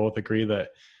 and then both agree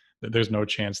that there's no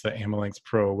chance that Amalinks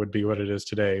Pro would be what it is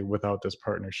today without this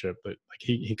partnership. But like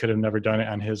he could have never done it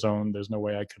on his own. There's no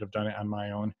way I could have done it on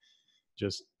my own.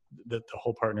 Just that the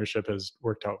whole partnership has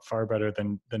worked out far better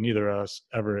than either of us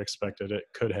ever expected it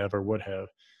could have or would have.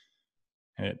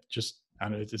 And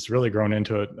it's really grown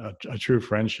into a true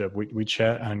friendship. We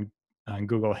chat on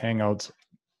Google Hangouts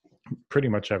pretty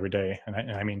much every day.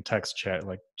 And I mean text chat,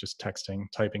 like just texting,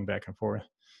 typing back and forth.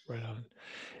 Right on.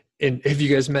 And have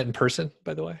you guys met in person,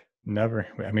 by the way? Never.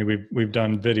 I mean, we've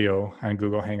done video on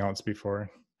Google Hangouts before.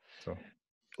 So.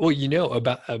 Well,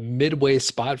 about a midway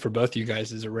spot for both you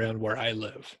guys is around where I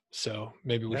live. So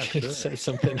maybe we can set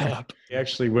something up.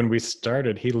 Actually, when we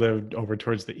started, he lived over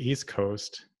towards the East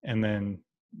Coast, and then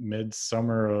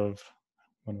midsummer of,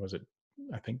 when was it?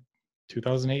 I think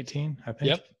 2018, I think.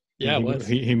 Yep. Yeah, it was.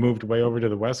 He moved way over to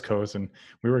the West Coast, and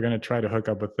we were going to try to hook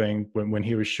up a thing when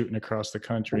he was shooting across the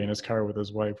country in his car with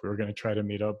his wife. We were going to try to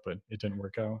meet up, but it didn't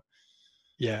work out.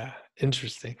 Yeah,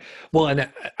 interesting. Well, and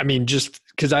I mean, just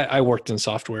because I worked in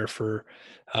software for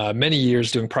many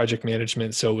years doing project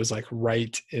management, so it was like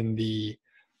right in the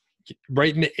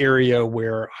area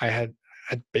where I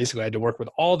basically had to work with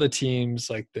all the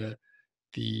teams, like the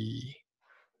the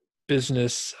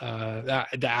business,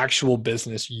 the actual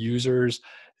business users,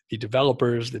 the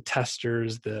developers, the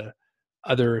testers, the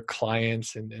other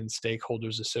clients and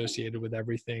stakeholders associated with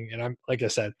everything. And I'm, like I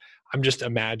said, I'm just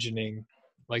imagining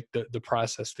like the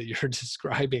process that you're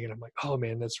describing, and I'm like, oh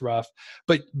man, that's rough.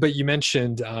 But you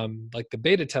mentioned like the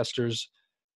beta testers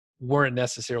weren't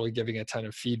necessarily giving a ton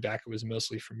of feedback. It was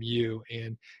mostly from you.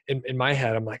 And in my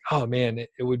head, I'm like, oh man,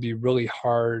 it would be really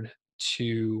hard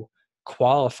to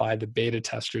qualify the beta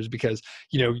testers because,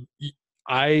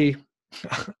 I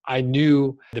I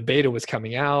knew the beta was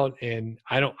coming out, and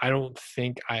I don't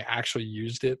think I actually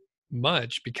used it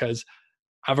much because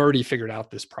I've already figured out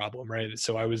this problem, right?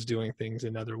 So I was doing things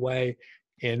another way.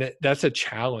 And that's a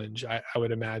challenge, I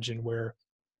would imagine, where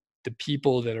the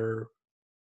people that are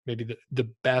maybe the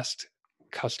best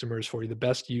customers for you, the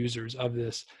best users of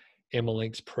this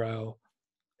Amalinks Pro,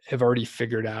 have already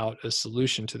figured out a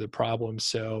solution to the problem.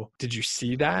 So did you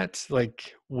see that?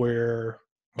 Like where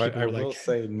But people I were will like,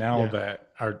 say now yeah, that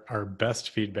our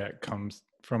best feedback comes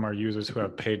from our users who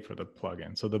have paid for the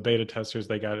plugin. So the beta testers,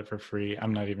 they got it for free.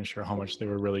 I'm not even sure how much they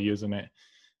were really using it.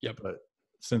 yep. But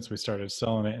since we started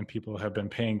selling it and people have been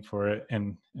paying for it,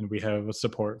 and we have a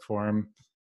support forum,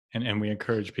 and we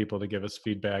encourage people to give us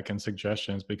feedback and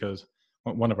suggestions, because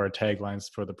one of our taglines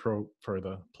for the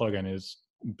plugin is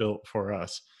built for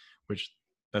us, which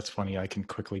that's funny. I can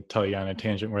quickly tell you on a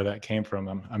tangent where that came from.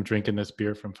 I'm drinking this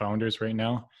beer from Founders right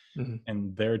now, Mm-hmm.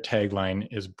 and their tagline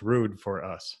is brewed for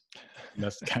us. And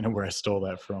that's kind of where I stole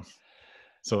that from.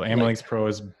 So Like, Amalinks Pro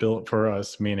is built for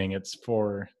us, meaning it's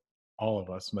for all of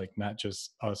us, like not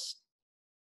just us,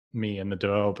 me and the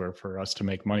developer, for us to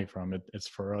make money from it. It's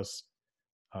for us,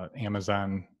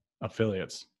 Amazon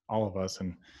affiliates, all of us.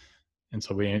 And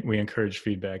so we encourage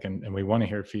feedback, and we want to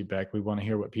hear feedback. We want to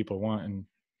hear what people want,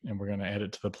 and we're going to add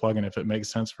it to the plugin if it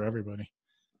makes sense for everybody.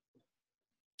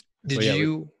 So did yeah,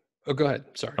 you, oh, go ahead.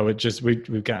 Sorry.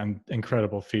 we've gotten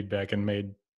incredible feedback and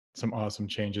made some awesome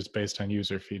changes based on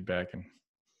user feedback. And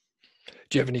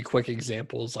Do you have any quick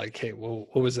examples? Like, hey, well,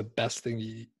 what was the best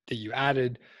thing that you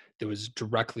added that was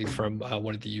directly from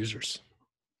one of the users?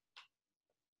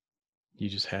 you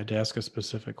just had to ask a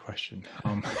specific question.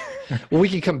 Well, we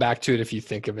can come back to it if you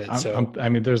think of it. I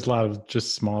mean, there's a lot of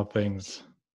just small things.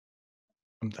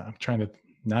 I'm trying to,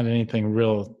 not anything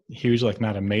real huge, like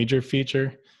not a major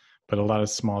feature, but a lot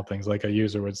of small things. Like a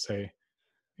user would say,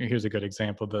 here's a good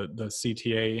example: the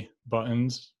CTA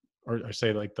buttons, or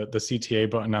say like the CTA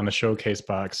button on the showcase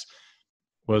box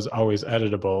was always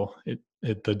editable.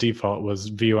 The default was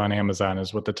view on Amazon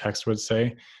is what the text would say,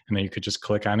 and then you could just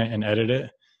click on it and edit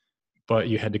it. But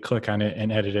you had to click on it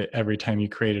and edit it every time you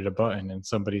created a button. And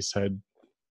somebody said,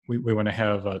 we want to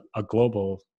have a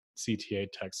global CTA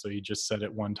text. So you just set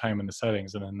it one time in the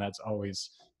settings, and then that's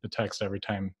always the text every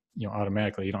time,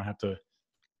 automatically. You don't have to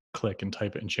click and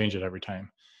type it and change it every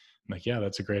time. I'm like, yeah,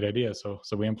 that's a great idea. So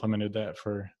we implemented that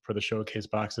for the showcase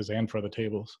boxes and for the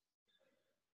tables.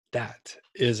 That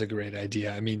is a great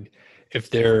idea. I mean, if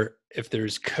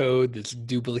there's code that's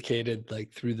duplicated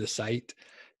like through the site,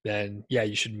 then yeah,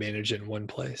 you should manage it in one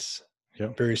place.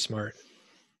 Yep. Very smart.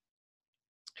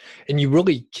 And you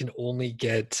really can only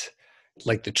get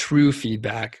like the true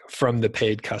feedback from the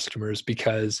paid customers,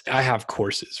 because I have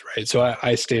courses, right? So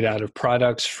I stayed out of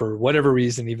products for whatever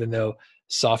reason, even though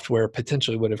software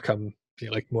potentially would have come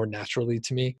like more naturally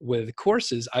to me. With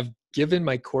courses, I've given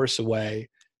my course away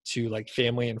to like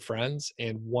family and friends,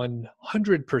 and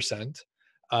 100%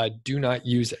 do not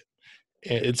use it.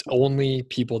 It's only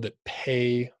people that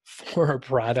pay for a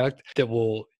product that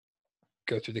will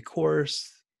go through the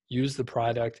course, use the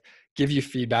product, give you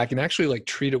feedback, and actually like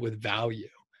treat it with value.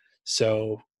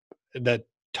 So that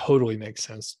totally makes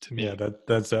sense to me. Yeah,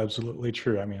 that's absolutely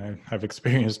true. I mean, I've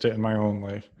experienced it in my own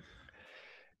life.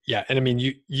 Yeah, and I mean,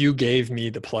 you gave me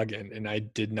the plugin, and I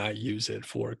did not use it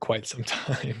for quite some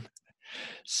time.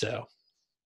 So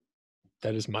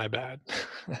that is my bad.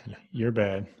 You're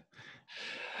bad.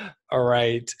 All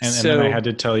right. And then I had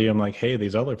to tell you, I'm like, hey,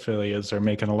 these other affiliates are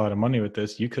making a lot of money with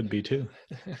this. You could be too.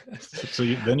 So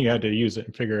then you had to use it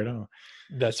and figure it out.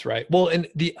 That's right. Well, and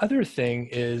the other thing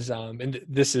is, and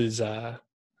this is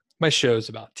my show's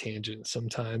about tangents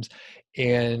sometimes.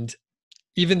 And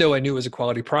even though I knew it was a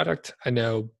quality product, I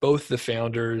know both the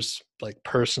founders, like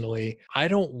personally, I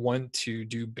don't want to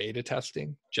do beta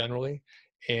testing generally.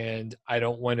 And I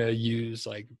don't want to use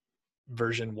like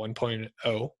version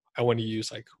 1.0. I want to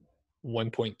use like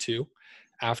 1.2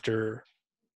 after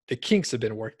the kinks have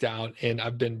been worked out. And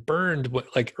I've been burned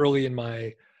like early in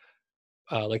my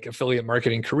like affiliate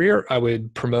marketing career. I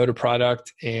would promote a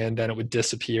product and then it would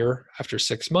disappear after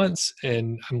 6 months.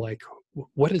 And I'm like,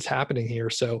 what is happening here?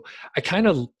 So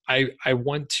I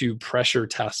want to pressure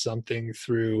test something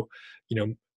through, you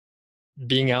know,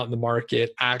 being out in the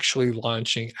market, actually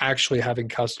launching, actually having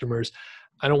customers.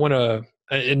 I don't want to,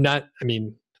 and not, I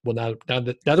mean, well, now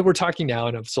that we're talking now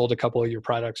and I've sold a couple of your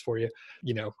products for you,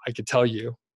 you know, I could tell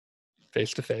you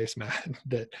face to face, Matt,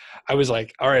 that I was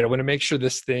like, all right, I want to make sure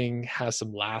this thing has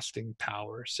some lasting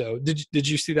power. So did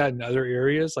you see that in other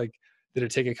areas? Like, did it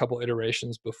take a couple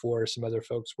iterations before some other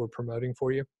folks were promoting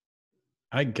for you?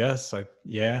 I guess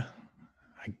yeah,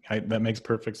 that makes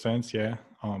perfect sense. Yeah.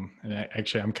 And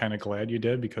actually, I'm kind of glad you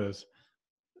did, because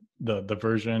the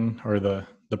version, or the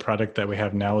product that we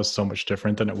have now is so much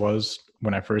different than it was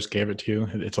when I first gave it to you.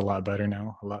 It's a lot better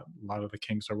now. A lot of the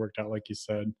kinks are worked out, like you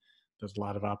said. There's a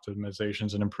lot of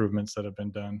optimizations and improvements that have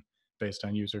been done based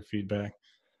on user feedback.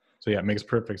 So yeah, it makes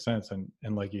perfect sense.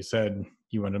 And like you said,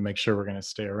 you want to make sure we're going to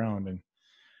stay around. And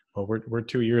well, we're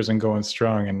 2 years and going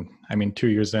strong. And I mean, 2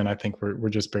 years in, I think we're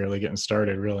just barely getting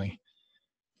started, really.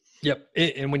 Yep.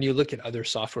 And when you look at other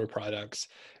software products,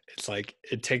 it's like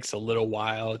it takes a little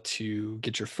while to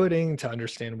get your footing, to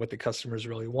understand what the customers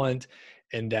really want.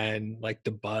 And then like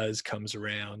the buzz comes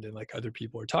around and like other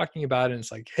people are talking about it. And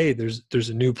it's like, hey, there's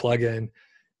a new plugin,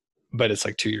 but it's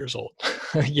like 2 years old.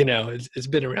 You know, it's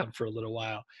been around for a little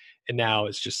while. And now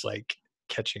it's just like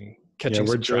catching Yeah, catching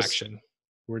some traction.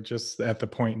 we're just at the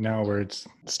point now where it's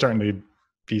starting to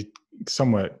be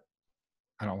somewhat,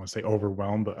 I don't want to say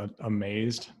overwhelmed, but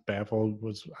amazed. Baffled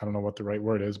was, I don't know what the right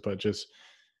word is, but just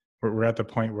we're at the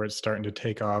point where it's starting to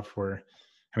take off. Where,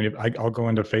 I mean, I'll go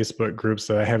into Facebook groups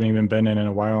that I haven't even been in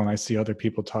a while, and I see other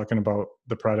people talking about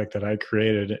the product that I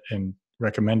created and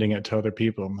recommending it to other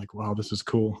people. I'm like, wow, this is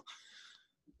cool.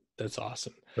 That's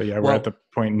awesome. But yeah, we're at Well, the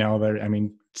point now that, I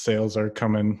mean, sales are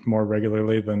coming more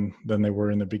regularly than they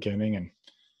were in the beginning,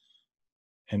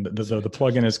 and that's the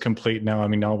plugin fantastic. is complete now. I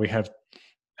mean, now we have,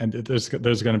 and there's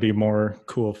going to be more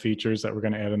cool features that we're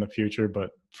going to add in the future,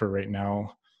 but for right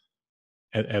now,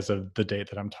 as of the date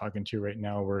that I'm talking to you right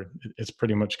now, it's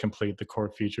pretty much complete. The core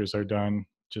features are done.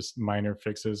 Just minor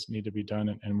fixes need to be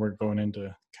done, and we're going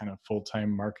into kind of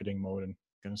full-time marketing mode and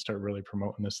going to start really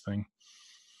promoting this thing.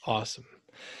 Awesome.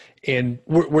 And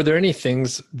were there any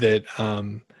things that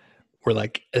were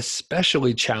like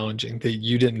especially challenging that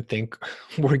you didn't think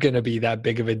were going to be that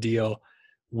big of a deal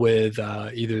with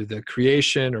either the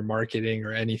creation or marketing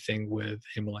or anything with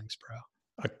Amalinks Pro?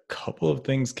 A couple of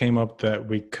things came up that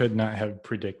we could not have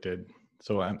predicted.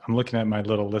 So I'm looking at my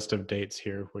little list of dates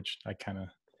here, which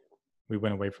we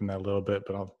went away from that a little bit,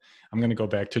 but I'm going to go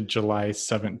back to July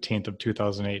 17th of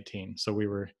 2018. So we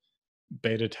were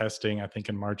beta testing, I think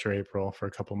in March or April, for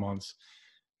a couple months.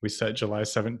 We set July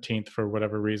 17th for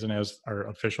whatever reason as our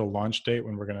official launch date,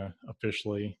 when we're going to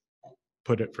officially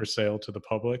put it for sale to the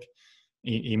public.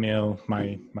 Email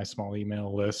my small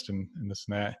email list and this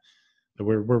and that. But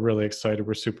we're really excited.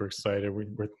 We're super excited. We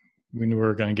knew we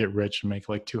were going to get rich and make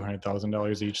like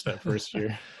 $200,000 each that first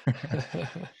year.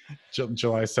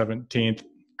 July 17th,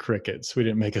 crickets. We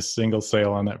didn't make a single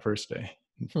sale on that first day.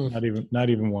 Hmm. Not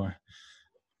even one.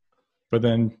 But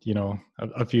then,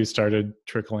 a few started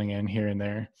trickling in here and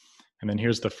there. And then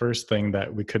here's the first thing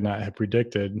that we could not have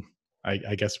predicted.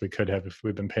 I guess we could have if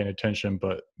we'd been paying attention,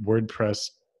 but WordPress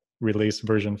released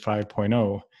version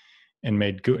 5.0 and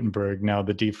made Gutenberg now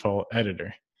the default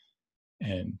editor.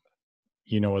 And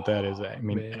you know what that is. I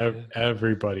mean, Man.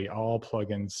 everybody, all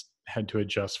plugins had to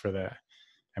adjust for that.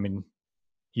 I mean,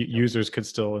 Yep. users could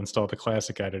still install the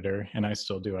classic editor, and I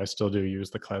still do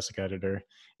use the classic editor,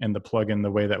 and the plugin, the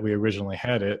way that we originally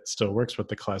had it, still works with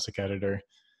the classic editor.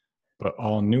 But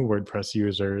all new WordPress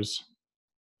users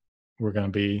were going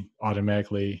to be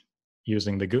automatically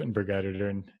using the Gutenberg editor,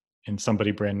 and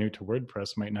somebody brand new to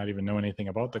WordPress might not even know anything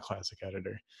about the classic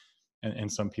editor.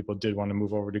 And some people did want to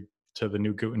move over to the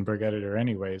new Gutenberg editor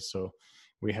anyways. So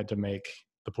we had to make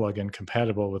the plugin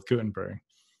compatible with Gutenberg.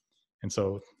 And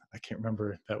so I can't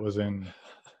remember, that was in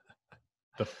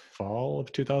the fall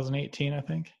of 2018, I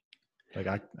think. Like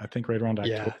I think right around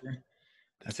Yeah, October.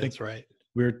 I that think sounds right.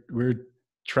 we're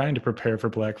trying to prepare for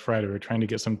Black Friday. We're trying to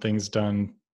get some things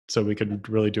done so we could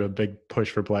really do a big push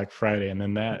for Black Friday. And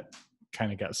then that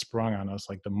kind of got sprung on us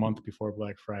like the month before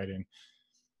Black Friday.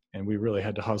 And we really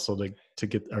had to hustle to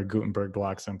get our Gutenberg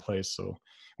blocks in place. So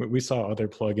we saw other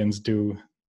plugins do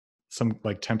some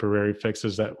like temporary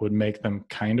fixes that would make them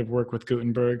kind of work with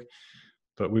Gutenberg,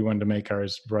 but we wanted to make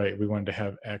ours right. We wanted to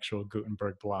have actual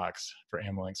Gutenberg blocks for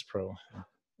Amalinks Pro.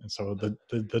 And so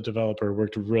the developer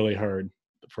worked really hard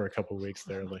for a couple of weeks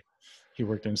there. Like, he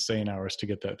worked insane hours to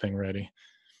get that thing ready.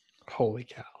 Holy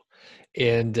cow.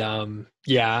 And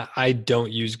yeah, I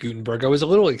don't use Gutenberg. I was a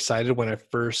little excited when I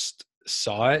first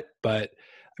saw it, but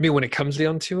I mean, when it comes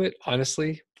down to it,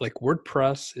 honestly, like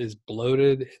WordPress is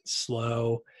bloated and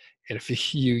slow. And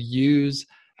if you use,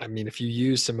 I mean, if you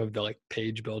use some of the like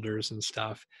page builders and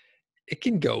stuff, it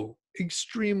can go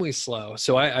extremely slow.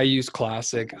 So I use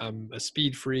Classic. I'm a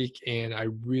speed freak, and I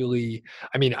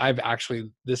mean, I've actually,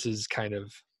 this is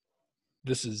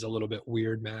a little bit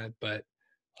weird, Matt, but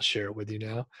I'll share it with you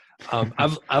now.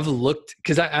 I've looked,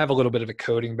 because I have a little bit of a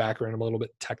coding background. I'm a little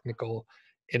bit technical,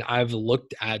 and I've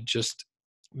looked at just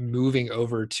moving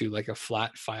over to like a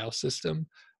flat file system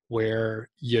where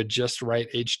you just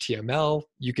write HTML.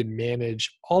 You can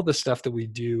manage all the stuff that we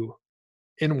do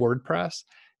in WordPress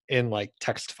in like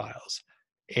text files.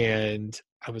 And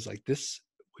I was like, this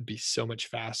would be so much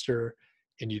faster,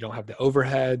 and you don't have the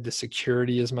overhead. The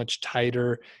security is much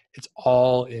tighter. It's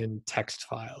all in text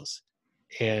files.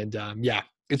 And yeah,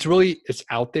 it's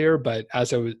out there. But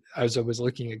as I was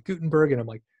looking at Gutenberg, and I'm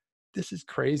like, this is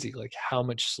crazy, like how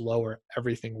much slower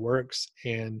everything works,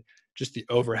 and just the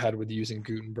overhead with using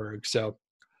Gutenberg. So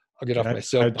I'll get off Yeah, my I've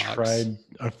soapbox. tried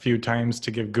a few times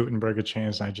to give Gutenberg a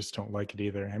chance, and I just don't like it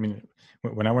either. I mean,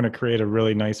 when I want to create a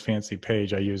really nice, fancy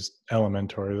page, I use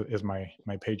Elementor as my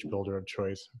page builder of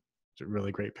choice. It's a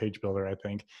really great page builder, I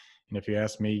think. And if you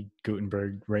ask me,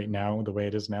 Gutenberg right now, the way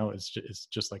it is now, it's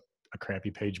just like a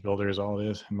crappy page builder is all it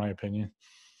is, in my opinion.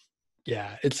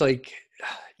 Yeah, it's like,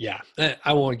 yeah,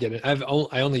 I won't get it. I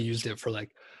only used it for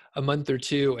like a month or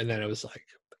two, and then I was like,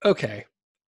 okay,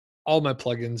 all my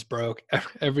plugins broke.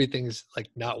 Everything's like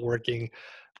not working.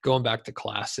 Going back to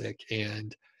Classic,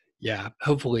 and yeah,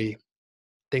 hopefully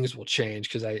things will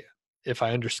change, because if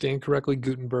I understand correctly,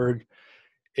 Gutenberg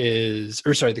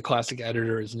the Classic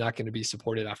editor is not going to be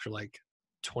supported after like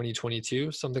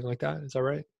 2022, something like that. Is that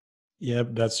right? Yeah,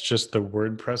 that's just the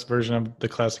WordPress version of the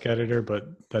Classic Editor, but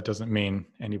that doesn't mean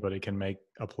anybody can make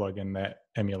a plugin that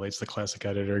emulates the Classic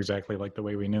Editor exactly like the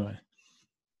way we knew it.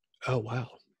 Oh wow,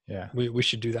 Yeah. we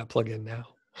should do that plugin now.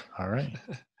 All right.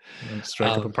 You want to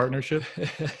strike up a Um, partnership?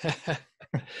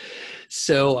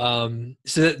 so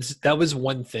that was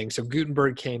one thing. So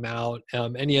Gutenberg came out.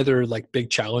 Any other like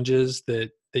big challenges that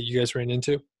you guys ran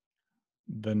into?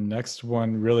 The next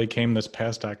one really came this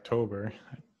past October.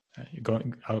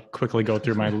 I'll quickly go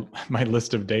through my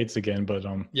list of dates again, but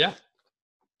Yeah.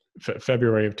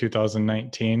 February of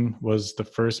 2019 was the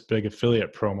first big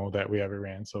affiliate promo that we ever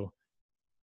ran. So,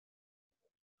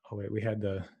 oh wait, we had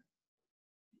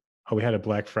a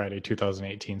Black Friday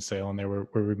 2018 sale, and there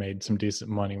where we made some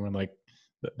decent money. We're like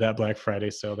that Black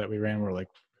Friday sale that we ran. We're like,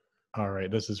 all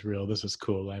right, this is real. This is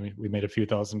cool. I mean, we made a few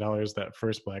 $1,000s that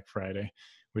first Black Friday,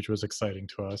 which was exciting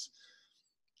to us.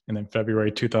 And then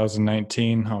February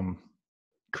 2019,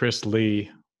 Chris Lee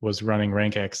was running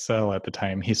Rank XL at the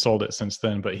time. He sold it since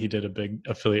then, but he did a big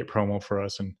affiliate promo for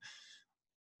us and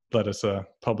let us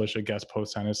publish a guest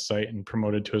post on his site and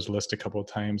promoted to his list a couple of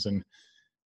times. And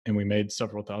we made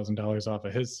several $1,000s off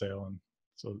of his sale. And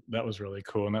so that was really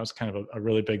cool. And that was kind of a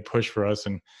really big push for us,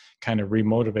 and kind of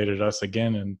remotivated us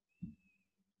again. And,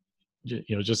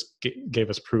 just gave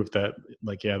us proof that,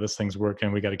 like, yeah, this thing's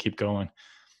working. We got to keep going.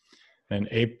 And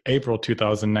April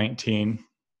 2019,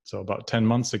 so about 10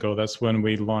 months ago, that's when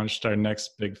we launched our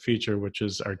next big feature, which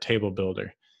is our table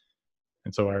builder.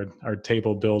 And so our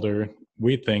table builder,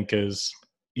 we think, is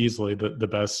easily the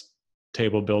best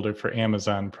table builder for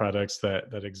Amazon products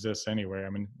that exists anywhere. I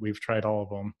mean, we've tried all of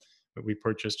them, but we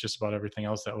purchased just about everything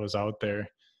else that was out there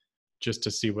just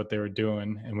to see what they were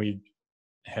doing. And we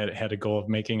had a goal of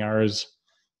making ours,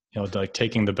 like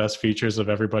taking the best features of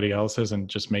everybody else's and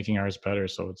just making ours better.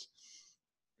 So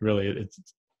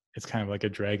it's kind of like a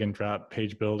drag and drop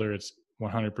page builder. It's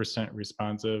 100%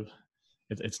 responsive.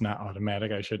 It's not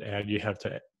automatic. I should add, you have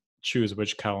to choose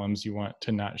which columns you want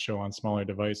to not show on smaller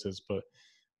devices. But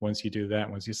once you do that,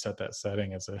 once you set that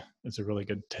setting, it's a really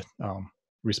good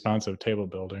responsive table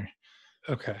builder.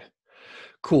 Okay.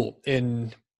 Cool.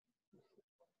 And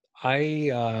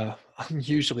I'm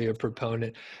usually a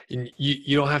proponent, and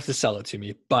you don't have to sell it to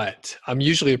me, but I'm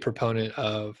usually a proponent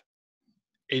of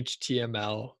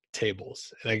HTML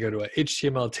tables. And I go to a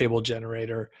HTML table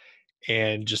generator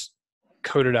and just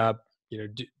code it up,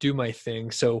 do my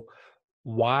thing. So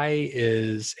why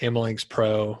is Amalinks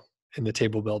Pro and the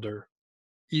table builder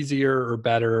easier or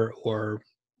better, or,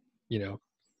 going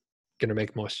to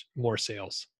make more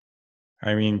sales?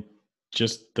 I mean,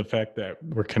 just the fact that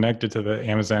we're connected to the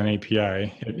Amazon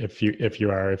API. If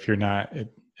you're not,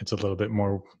 it's a little bit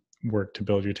more work to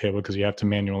build your table because you have to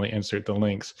manually insert the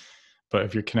links. But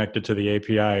if you're connected to the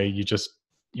API, you just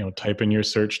type in your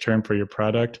search term for your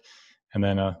product, and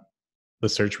then the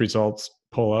search results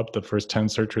pull up the first 10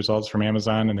 search results from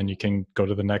Amazon, and then you can go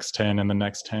to the next 10 and the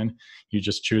next 10. You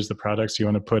just choose the products you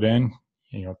want to put in,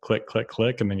 click, click,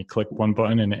 click, and then you click one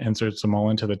button and it inserts them all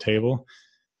into the table.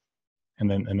 And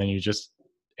then you just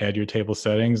add your table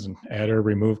settings and add or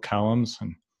remove columns.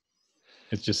 And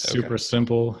it's just super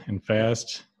simple and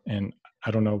fast. And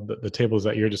I don't know, the tables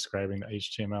that you're describing, the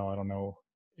HTML, I don't know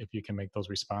if you can make those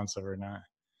responsive or not.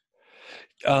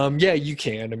 Yeah, you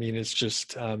can. I mean, it's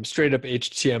just straight up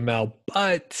HTML,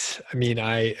 but I mean,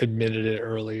 I admitted it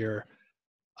earlier.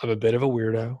 I'm a bit of a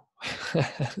weirdo.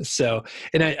 So,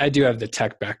 and I do have the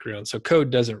tech background, so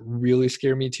code doesn't really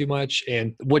scare me too much.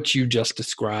 And what you just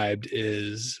described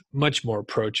is much more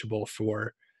approachable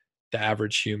for the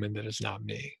average human that is not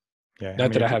me. Yeah,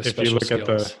 Not that I have special skills. If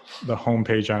you look at the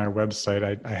homepage on our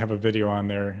website, I have a video on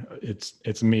there.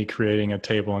 It's me creating a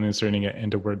table and inserting it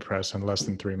into WordPress in less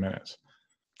than 3 minutes.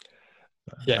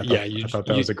 Yeah, I thought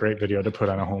that was a great video to put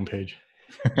on a homepage.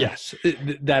 Yes,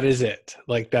 that is it.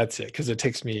 Like, that's it, because it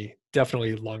takes me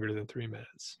definitely longer than 3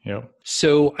 minutes. Yep.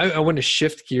 So I want to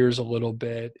shift gears a little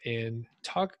bit and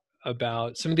talk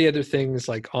about some of the other things,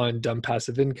 like on dumb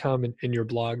passive income and in your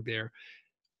blog there.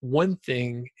 One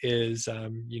thing is,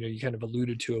 you kind of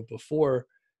alluded to it before.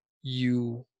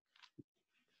 You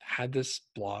had this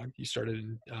blog. You started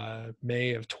in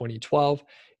May of 2012,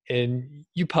 and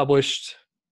you published.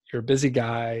 You're a busy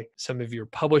guy. Some of your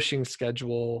publishing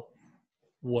schedule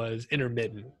was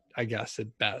intermittent, I guess,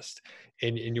 at best.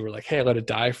 And you were like, hey, I let it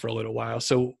die for a little while.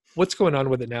 So what's going on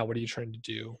with it now? What are you trying to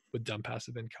do with dumb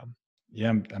passive income? Yeah,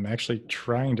 I'm actually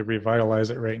trying to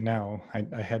revitalize it right now.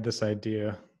 I had this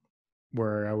idea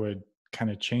where I would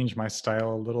kind of change my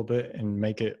style a little bit and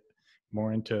make it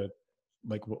more into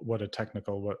like what the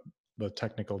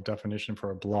technical definition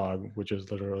for a blog, which is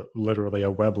literally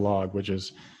a weblog, which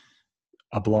is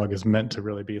a blog is meant to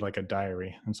really be like a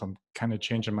diary. And so I'm kind of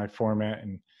changing my format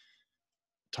and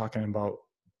talking about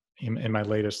in my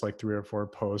latest like 3 or 4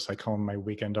 posts, I call them my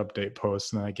weekend update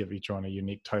posts, and then I give each one a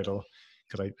unique title,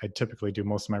 because I typically do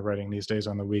most of my writing these days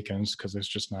on the weekends because there's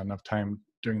just not enough time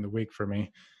during the week for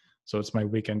me. So it's my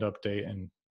weekend update, and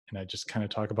I just kind of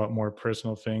talk about more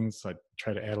personal things. I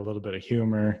try to add a little bit of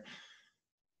humor,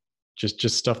 just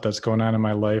stuff that's going on in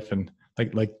my life. And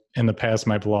like in the past,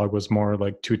 my blog was more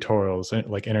like tutorials,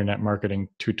 like internet marketing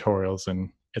tutorials, and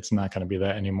it's not going to be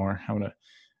that anymore. I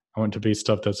want it to be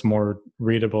stuff that's more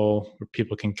readable, where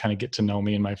people can kind of get to know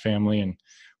me and my family and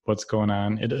what's going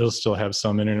on. It'll still have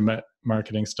some internet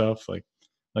marketing stuff, like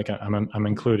I'm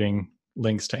including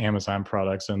links to Amazon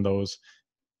products and those,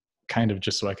 kind of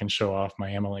just so I can show off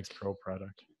my Amalinks Pro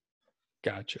product.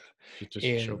 Gotcha. Just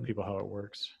to show people how it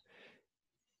works.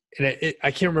 And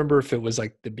I can't remember if it was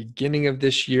like the beginning of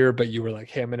this year, but you were like,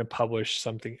 hey, I'm going to publish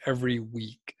something every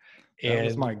week. And that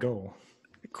was my goal.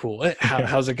 Cool.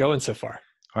 How's it going so far?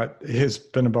 It's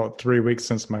been about 3 weeks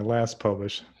since my last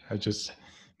publish.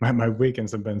 My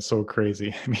weekends have been so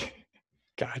crazy. I mean,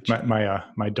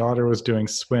 gotcha. My daughter was doing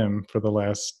swim for the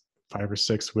last 5 or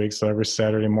 6 weeks. So every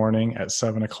Saturday morning at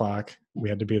 7:00, we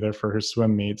had to be there for her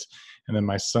swim meets. And then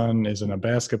my son is in a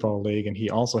basketball league, and he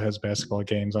also has basketball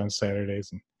games on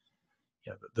Saturdays. And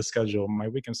yeah, my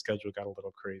weekend schedule got a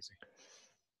little crazy.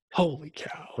 Holy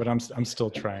cow. But I'm still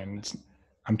trying.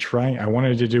 I'm trying. I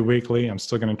wanted to do weekly. I'm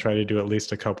still going to try to do at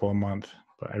least a couple a month,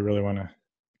 but I really want to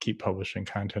keep publishing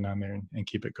content on there and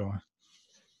keep it going.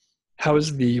 How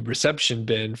has the reception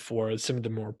been for some of the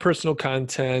more personal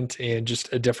content and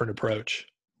just a different approach?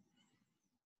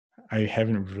 I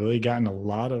haven't really gotten a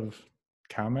lot of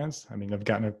comments. I mean, I've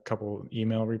gotten a couple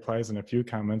email replies and a few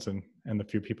comments, and the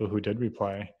few people who did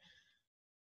reply,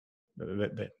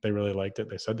 they really liked it.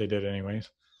 They said they did anyways.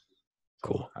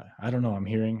 Cool. I don't know. I'm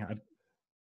hearing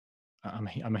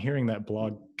that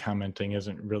blog commenting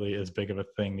isn't really as big of a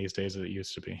thing these days as it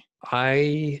used to be.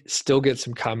 I still get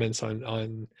some comments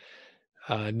on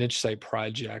niche site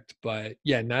project, but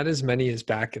yeah, not as many as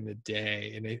back in the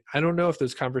day. And I don't know if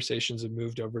those conversations have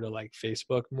moved over to like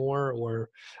Facebook more, or,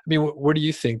 I mean, where do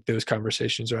you think those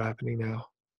conversations are happening now?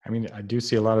 I mean, I do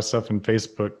see a lot of stuff in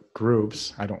Facebook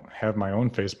groups. I don't have my own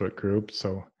Facebook group,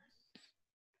 so.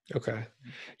 Okay.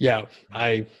 Yeah.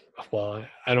 I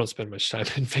don't spend much time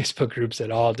in Facebook groups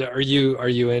at all. Are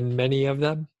you in many of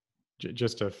them?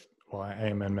 I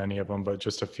am in many of them, but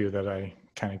just a few that I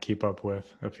kind of keep up with,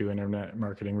 a few internet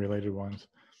marketing related ones.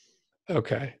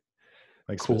 Okay.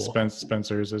 Like cool.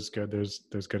 Spencer's is good.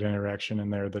 There's good interaction in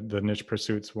there. The niche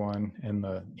pursuits one and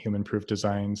the human proof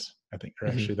designs, I think, or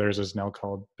actually theirs is now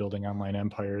called Building Online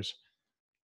Empires.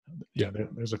 Yeah,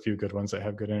 there's a few good ones that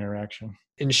have good interaction.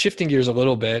 And shifting gears a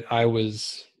little bit, I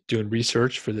was doing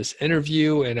research for this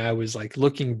interview, and I was like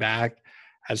looking back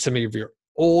at some of your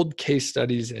old case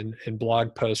studies and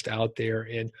blog posts out there.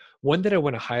 And one that I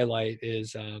want to highlight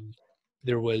is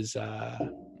there was, I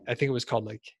think it was called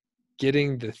like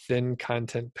getting the thin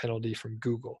content penalty from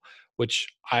Google, which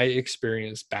I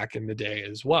experienced back in the day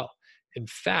as well. In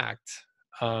fact,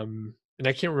 and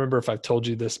I can't remember if I've told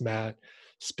you this, Matt,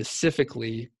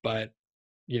 specifically, but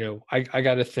I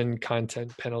got a thin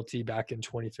content penalty back in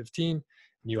 2015.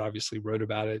 And you obviously wrote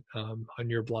about it on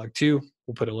your blog too.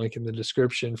 We'll put a link in the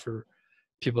description for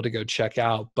people to go check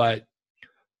out. But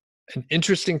an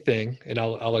interesting thing, and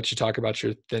I'll let you talk about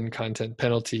your thin content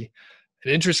penalty.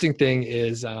 An interesting thing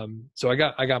is, so I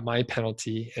got my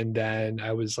penalty, and then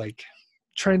I was like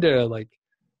trying to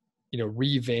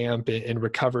revamp and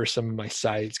recover some of my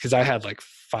sites, because I had like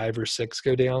 5 or 6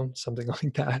 go down, something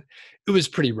like that. It was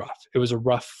pretty rough. It was a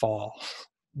rough fall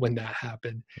when that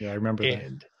happened. Yeah, I remember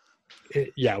and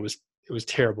it was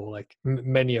terrible. Like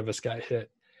many of us got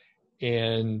hit.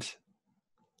 And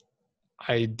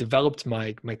I developed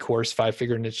my course,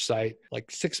 5-figure niche site,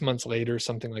 like 6 months later,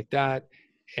 something like that.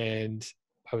 And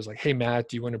I was like, hey, Matt,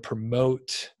 do you want to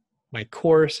promote my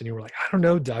course? And you were like, I don't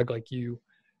know, Doug, like you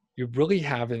really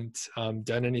haven't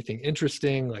done anything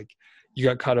interesting. Like you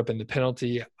got caught up in the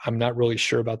penalty. I'm not really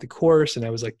sure about the course. And I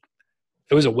was like,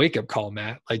 it was a wake up call,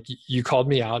 Matt. Like you called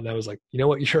me out, and I was like, you know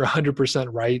what? You're 100%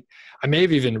 right. I may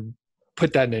have even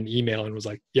put that in an email and was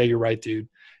like, yeah, you're right, dude.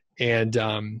 And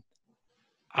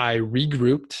I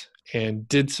regrouped and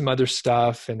did some other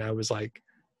stuff. And I was like,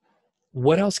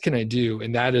 what else can I do?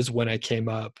 And that is when I came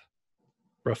up,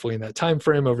 roughly in that time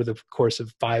frame, over the course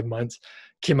of 5 months,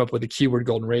 came up with a keyword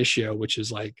golden ratio, which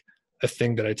is like a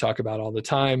thing that I talk about all the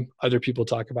time. Other people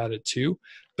talk about it too,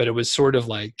 but it was sort of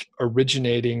like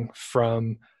originating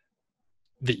from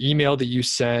the email that you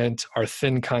sent, our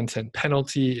thin content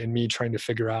penalty, and me trying to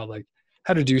figure out like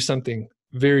how to do something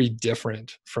very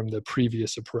different from the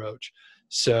previous approach.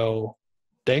 So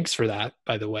thanks for that,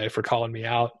 by the way, for calling me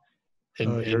out.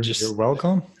 And you're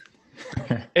welcome.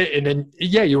 And then,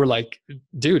 yeah, you were like,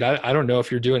 dude, I don't know if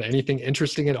you're doing anything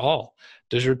interesting at all.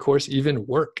 Does your course even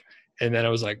work? And then I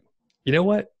was like, you know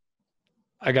what?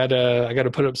 I gotta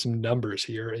put up some numbers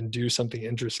here and do something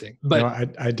interesting.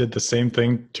 But I did the same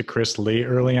thing to Chris Lee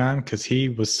early on, because he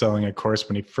was selling a course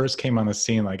when he first came on the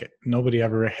scene. Like nobody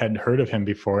ever had heard of him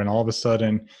before, and all of a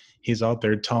sudden he's out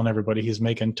there telling everybody he's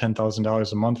making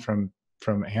 $10,000 a month from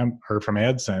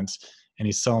AdSense, and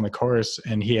he's selling the course.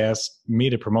 And he asked me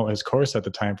to promote his course at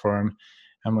the time for him.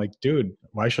 I'm like, dude,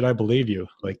 why should I believe you?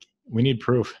 Like, we need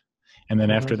proof. And then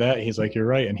after that, he's like, you're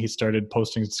right. And he started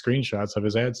posting screenshots of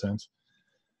his AdSense.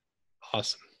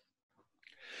 Awesome.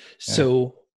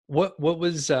 So what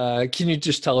was, can you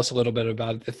just tell us a little bit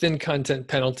about the thin content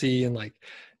penalty and like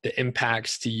the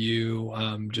impacts to you,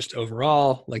 just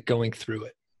overall, like going through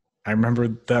it? I remember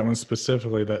that one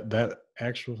specifically,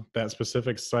 that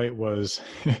specific site was,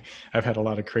 I've had a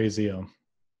lot of crazy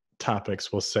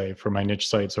topics, we'll say, for my niche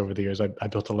sites over the years. I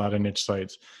built a lot of niche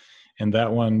sites, and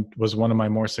that one was one of my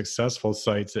more successful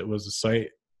sites. It was a site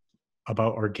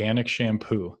about organic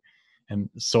shampoo, and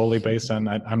solely based on,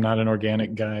 I'm not an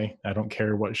organic guy. I don't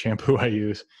care what shampoo I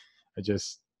use.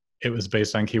 It was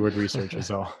based on keyword research is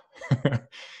all.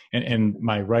 and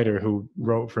my writer who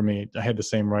wrote for me, I had the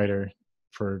same writer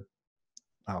for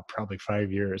probably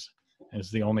 5 years.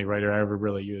 It's the only writer I ever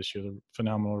really used. She was a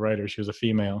phenomenal writer. She was a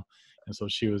female. And so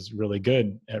she was really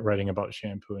good at writing about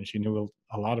shampoo, and she knew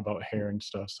a lot about hair and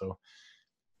stuff. So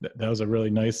that was a really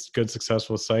nice, good,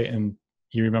 successful site. And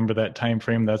you remember that time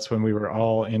frame? That's when we were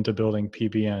all into building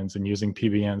PBNs and using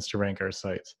PBNs to rank our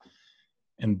sites.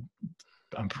 And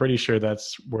I'm pretty sure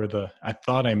that's where I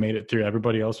thought I made it through.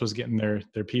 Everybody else was getting their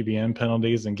PBN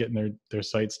penalties and getting their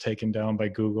sites taken down by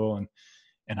Google.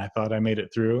 And I thought I made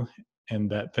it through. And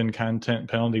that thin content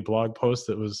penalty blog post,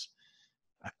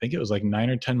 I think it was like 9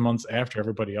 or 10 months after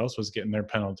everybody else was getting their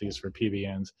penalties for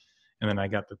PBNs. And then I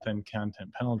got the thin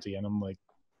content penalty, and I'm like,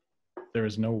 there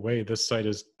is no way this site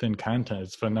is thin content.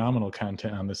 It's phenomenal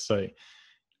content on this site.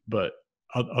 But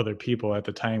other people at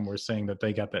the time were saying that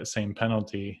they got that same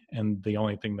penalty, and the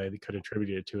only thing they could attribute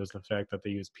it to is the fact that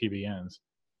they used PBNs.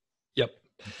 Yep.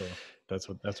 So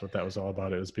that's what that was all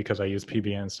about. It was because I used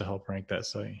PBNs to help rank that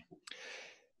site.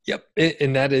 Yep.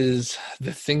 And that is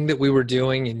the thing that we were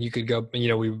doing. And you could go,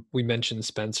 we mentioned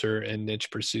Spencer and Niche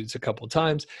Pursuits a couple of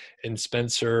times, and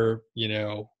Spencer,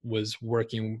 was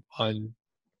working on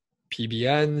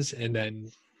PBNs. And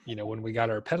then, when we got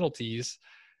our penalties,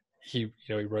 he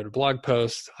wrote a blog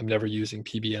post. I'm never using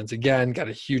PBNs again. Got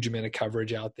a huge amount of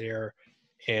coverage out there.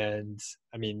 And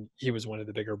I mean, he was one of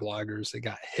the bigger bloggers that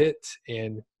got hit,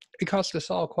 and it cost us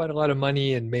all quite a lot of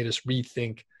money and made us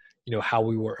rethink, how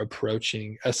we were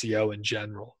approaching SEO in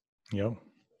general. Yep.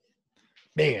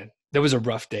 man, that was a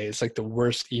rough day. It's like the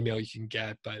worst email you can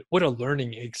get, but what a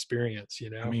learning experience, you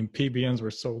I know? mean, PBNs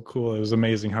were so cool. It was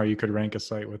amazing how you could rank a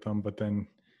site with them, but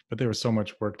there was so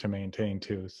much work to maintain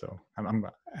too. So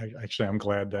I'm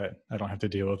glad that I don't have to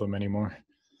deal with them anymore.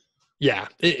 Yeah.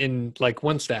 And like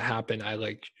once that happened, I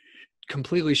like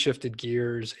completely shifted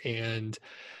gears. And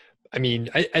I mean,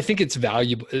 I think it's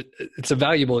valuable. It's a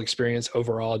valuable experience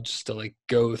overall just to like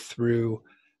go through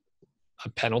a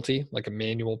penalty, like a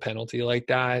manual penalty like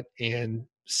that and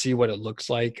see what it looks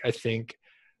like. I think,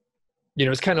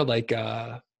 it's kind of like,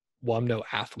 well, I'm no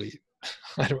athlete.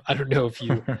 I don't know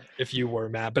if you were,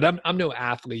 Matt, but I'm no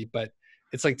athlete, but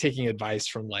it's like taking advice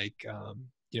from like,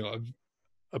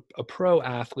 a pro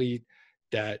athlete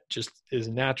that just is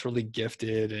naturally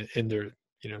gifted and they're,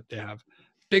 they have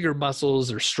bigger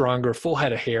muscles or stronger, full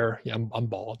head of hair. Yeah, I'm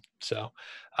bald. So,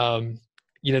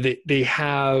 they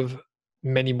have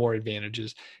many more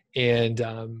advantages. And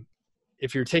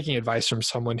if you're taking advice from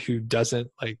someone who doesn't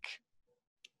like,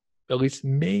 at least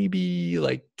maybe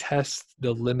like test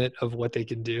the limit of what they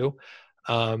can do,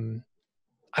 I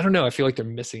don't know. I feel like they're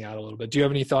missing out a little bit. Do you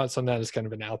have any thoughts on that as kind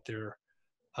of an out there?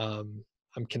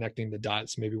 I'm connecting the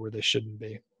dots maybe where they shouldn't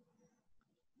be.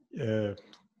 uh,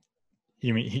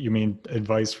 you mean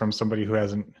advice from somebody Yeah.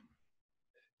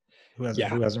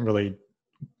 who hasn't really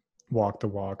walked the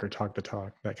walk or talked the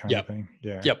talk, that kind of Yep. thing?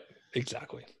 Yeah. Yep.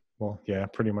 Exactly. Well, yeah,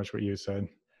 pretty much what you said.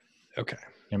 Okay.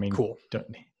 I mean, Cool.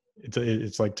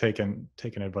 it's like taking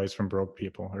advice from broke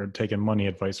people or taking money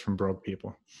advice from broke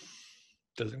people.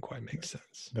 Doesn't quite make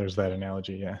sense. There's that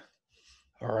analogy. Yeah.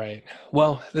 All right.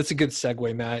 Well, that's a good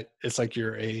segue, Matt. It's like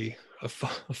you're a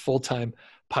full-time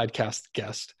podcast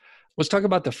guest. Let's talk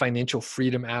about the financial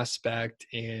freedom aspect.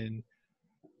 And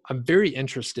I'm very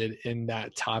interested in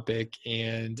that topic.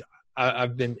 And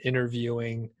I've been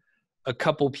interviewing a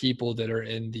couple people that are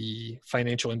in the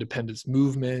financial independence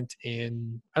movement.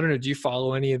 And I don't know, do you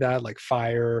follow any of that, like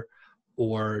FIRE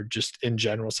or just in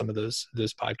general, some of those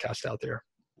podcasts out there?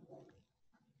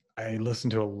 I listen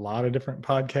to a lot of different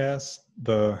podcasts.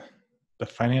 The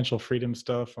financial freedom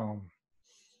stuff.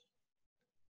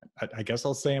 I guess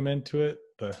I'll say I'm into it.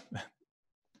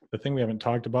 The thing we haven't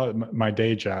talked about, my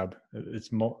day job.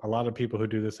 A lot of people who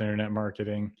do this internet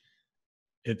marketing.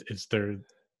 It's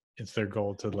their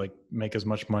goal to like make as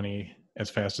much money as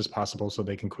fast as possible so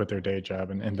they can quit their day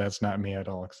job, and that's not me at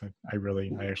all. Because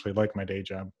I actually like my day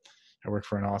job. I work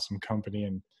for an awesome company,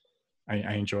 and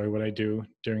I enjoy what I do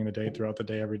during the day, throughout the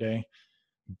day, every day.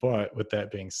 But with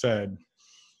that being said,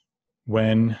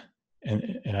 when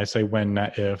I say when,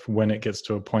 not if, when it gets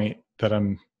to a point that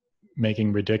I'm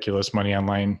making ridiculous money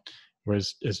online, where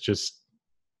it's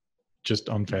just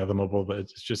unfathomable, but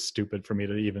it's just stupid for me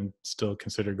to even still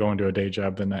consider going to a day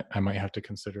job, then I might have to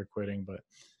consider quitting. But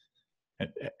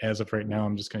as of right now,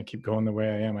 I'm just going to keep going the way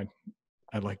I am.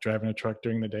 I like driving a truck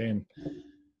during the day and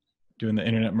doing the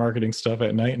internet marketing stuff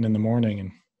at night and in the morning.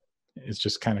 And it's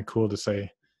just kind of cool to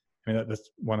say, I mean, that's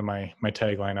one of my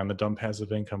tagline on the Dumb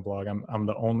Passive Income blog. I'm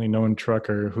the only known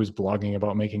trucker who's blogging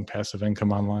about making passive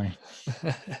income online.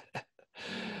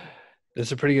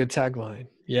 That's a pretty good tagline.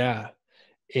 Yeah.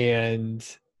 And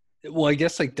well, I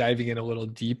guess like diving in a little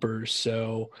deeper.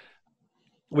 So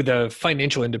with the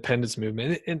financial independence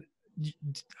movement, and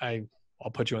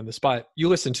I'll put you on the spot. You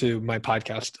listen to my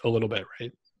podcast a little bit,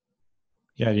 right?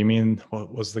 Yeah. You mean,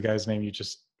 what was the guy's name you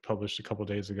just published a couple of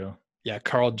days ago? Yeah.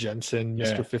 Carl Jensen, Yeah,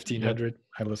 Mr. 1500. Yep,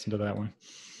 I listened to that one.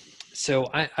 So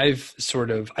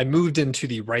I moved into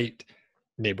the right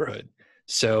neighborhood.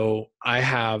 So I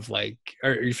have like,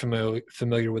 are you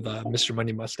familiar with Mr.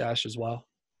 Money Mustache as well?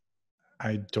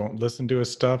 I don't listen to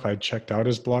his stuff. I checked out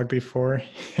his blog before.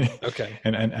 Okay.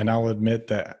 and I'll admit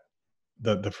that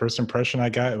the first impression I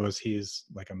got was he's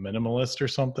like a minimalist or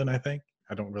something, I think.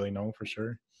 I don't really know for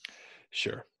sure.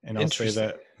 Sure. And I'll say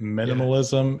that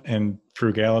minimalism and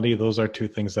frugality, those are two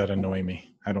things that annoy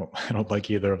me. I don't like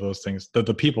either of those things.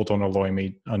 The people don't annoy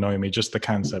me, just the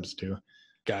concepts do.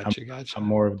 Gotcha. I'm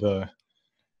more of the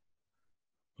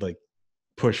like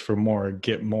push for more,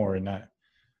 get more, and not,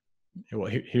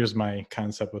 well, here's my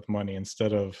concept with money.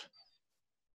 Instead of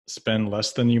spend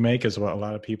less than you make, is what a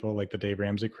lot of people like the Dave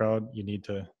Ramsey crowd, you need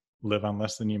to live on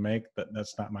less than you make.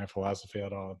 That's not my philosophy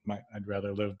at all. I'd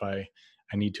rather live by,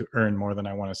 I need to earn more than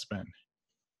I want to spend,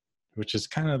 which is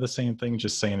kind of the same thing,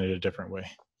 just saying it a different way.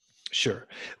 Sure.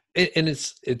 And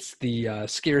it's the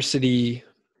scarcity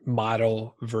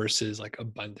model versus like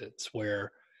abundance,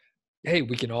 where, hey,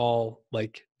 we can all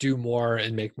like do more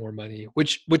and make more money,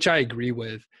 which I agree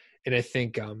with. And I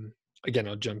think, again,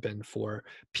 I'll jump in for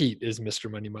Pete is Mr.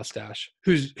 Money Mustache,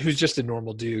 who's just a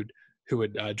normal dude who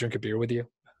would drink a beer with you.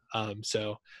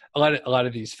 So a lot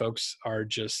of these folks are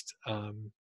just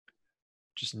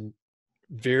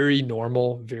very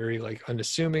normal, very like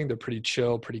unassuming. They're pretty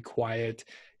chill, pretty quiet.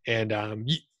 And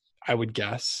I would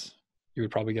guess you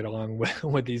would probably get along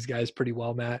with these guys pretty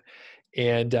well, Matt.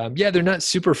 And yeah, they're not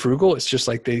super frugal. It's just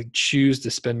like they choose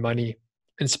to spend money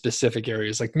in specific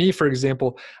areas. Like me, for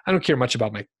example, I don't care much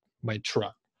about my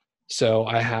truck. So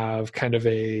I have kind of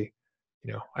I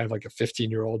have like a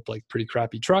 15-year-old, like pretty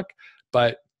crappy truck,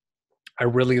 but I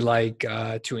really like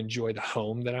to enjoy the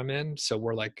home that I'm in. So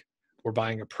we're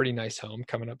buying a pretty nice home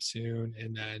coming up soon.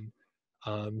 And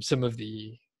then some of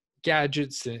the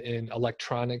gadgets and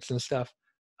electronics and stuff,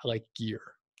 I like gear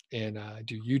and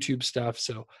do YouTube stuff.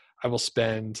 So I will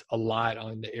spend a lot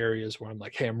on the areas where I'm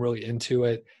like, hey, I'm really into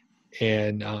it.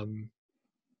 And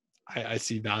I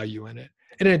see value in it.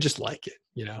 And I just like it,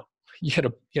 you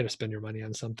gotta spend your money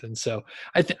on something. So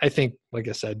I think, like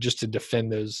I said, just to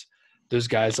defend those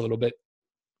guys a little bit,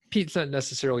 Pete's not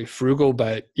necessarily frugal,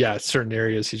 but yeah, certain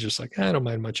areas he's just like, I don't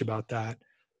mind much about that.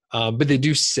 But they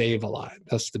do save a lot.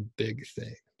 That's the big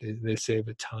thing. They save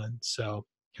a ton. So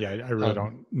yeah, I really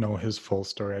don't know his full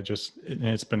story. And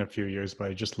it's been a few years, but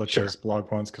I just looked sure. at his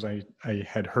blog once because I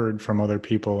had heard from other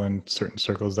people in certain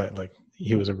circles that like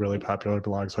he was a really popular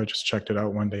blog. So I just checked it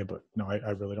out one day, but no,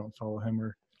 I really don't follow him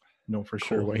or know for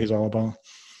sure what he's all about.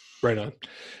 Right on.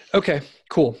 Okay,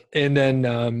 cool. And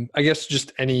then I guess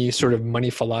just any sort of money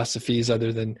philosophies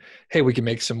other than, hey, we can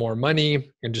make some more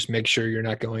money and just make sure you're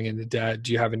not going into debt.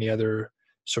 Do you have any other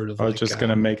sort of I was just going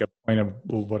to make a point of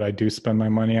what I do spend my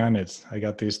money on. I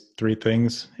got these 3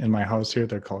 things in my house here.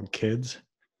 They're called kids.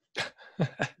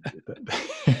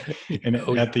 And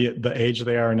at the age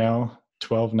they are now,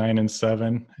 12, 9, and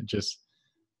 7, just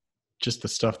the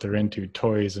stuff they're into,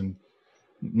 toys, and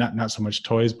not so much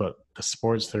toys, but the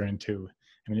sports they're into.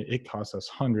 I mean, it costs us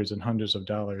hundreds and hundreds of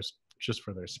dollars just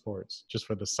for their sports, just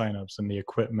for the signups and the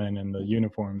equipment and the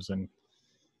uniforms, and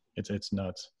it's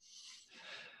nuts.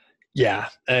 Yeah,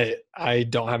 I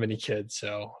don't have any kids,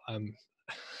 so and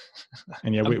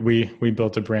yeah, we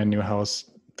built a brand new house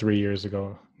 3 years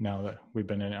ago. Now that we've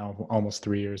been in almost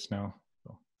 3 years now.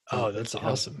 So that's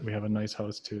awesome. We have a nice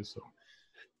house too.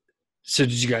 So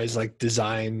did you guys like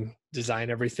design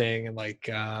everything and like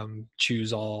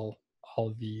choose all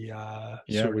the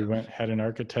yeah, we had an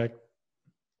architect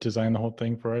design the whole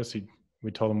thing for us.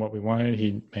 We told him what we wanted.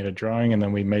 He made a drawing, and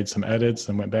then we made some edits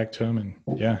and went back to him, and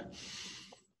yeah.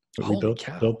 We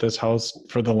built this house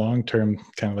for the long term,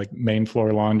 kind of like main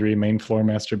floor laundry, main floor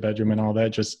master bedroom, and all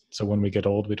that, just so when we get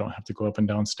old, we don't have to go up and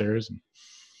down stairs, and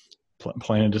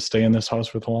planning to stay in this house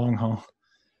for the long haul.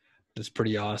 That's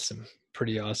pretty awesome.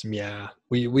 Pretty awesome. Yeah.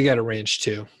 We got a ranch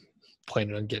too.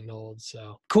 Planning on getting old.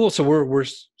 So cool. So we're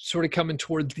sort of coming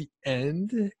towards the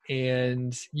end,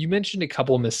 and you mentioned a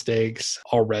couple of mistakes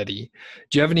already.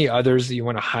 Do you have any others that you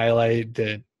want to highlight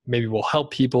that maybe will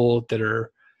help people that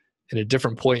are in a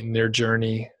different point in their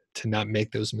journey to not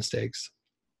make those mistakes?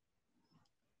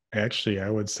 Actually, I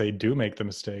would say do make the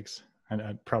mistakes.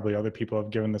 And probably other people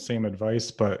have given the same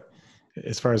advice, but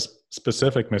as far as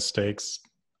specific mistakes,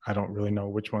 I don't really know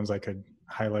which ones I could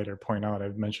highlight or point out.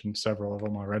 I've mentioned several of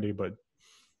them already, but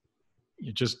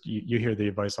you hear the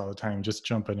advice all the time. Just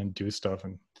jump in and do stuff,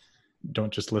 and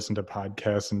don't just listen to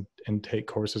podcasts and take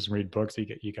courses and read books.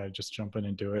 You got to just jump in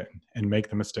and do it and make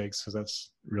the mistakes, because that's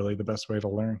really the best way to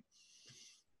learn.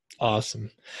 Awesome.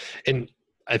 And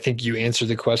I think you answered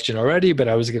the question already, but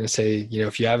I was going to say,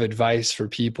 if you have advice for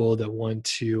people that want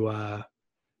to,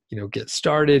 get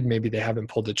started, maybe they haven't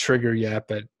pulled the trigger yet,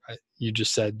 but you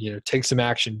just said, take some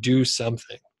action, do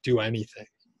something, do anything.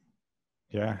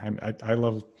 Yeah. I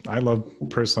love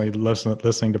personally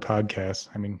listening to podcasts.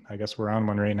 I mean, I guess we're on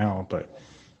one right now, but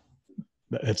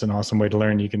it's an awesome way to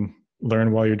learn. You can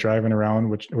learn while you're driving around,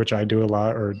 which I do a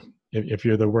lot, or if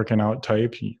you're the working out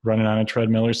type, running on a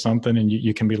treadmill or something, and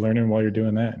you can be learning while you're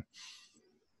doing that.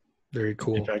 Very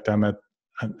cool. In fact, I'm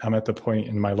at the point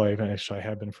in my life, and actually I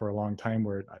have been for a long time,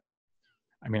 where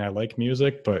I like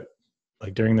music, but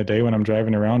like during the day when I'm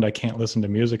driving around, I can't listen to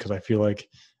music because I feel like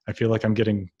I'm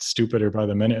getting stupider by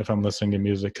the minute if I'm listening to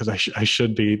music, because I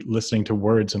should be listening to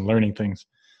words and learning things.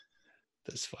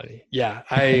 That's funny. Yeah.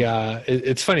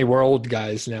 It's funny. We're old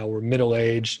guys now. We're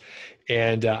middle-aged.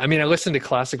 And I listen to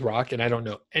classic rock, and I don't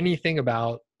know anything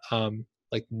about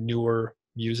like newer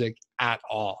music at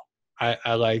all.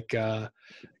 I like a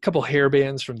couple hair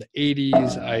bands from the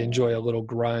 80s. I enjoy a little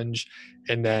grunge,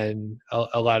 and then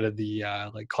a lot of the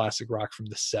like classic rock from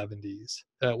the 70s.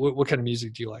 What kind of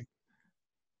music do you like?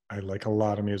 I like a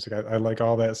lot of music. I like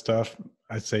all that stuff.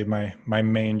 I'd say my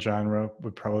main genre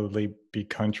would probably be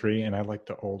country, and I like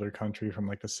the older country from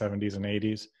like the 70s and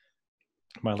 80s.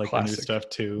 I like the new Classic. stuff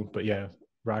too, but yeah,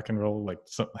 rock and roll, like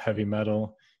some heavy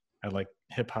metal. I like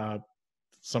hip hop,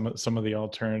 some of the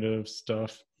alternative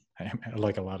stuff. I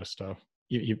like a lot of stuff.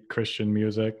 Christian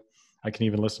music. I can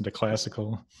even listen to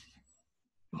classical.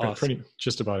 Pretty Awesome.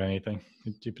 just about anything.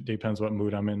 It depends what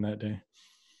mood I'm in that day.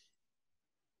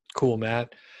 Cool,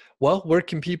 Matt. Well, where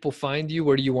can people find you?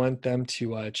 Where do you want them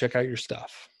to check out your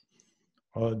stuff?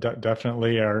 Well,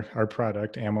 definitely our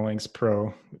product, Amalinks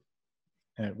Pro.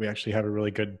 And we actually have a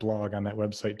really good blog on that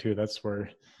website too. That's where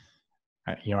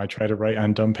I try to write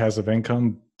on dumb passive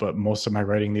income, but most of my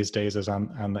writing these days is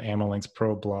on the Amalinks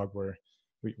Pro blog, where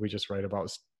we just write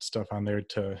about stuff on there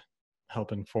to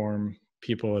help inform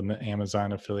people in the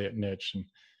Amazon affiliate niche and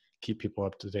keep people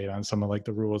up to date on some of like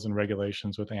the rules and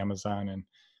regulations with Amazon and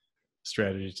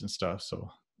strategies and stuff. So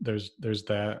there's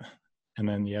that. And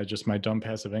then, yeah, just my dumb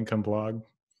passive income blog.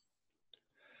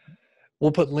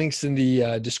 We'll put links in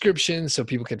the description so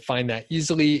people can find that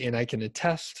easily. And I can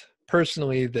attest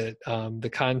personally that the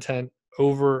content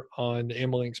over on the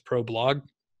Amalinks Pro blog,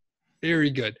 very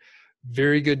good.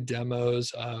 Very good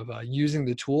demos of using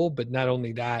the tool. But not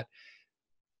only that,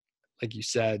 like you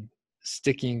said,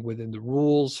 sticking within the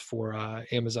rules for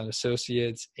Amazon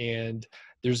Associates. And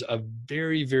there's a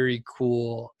very, very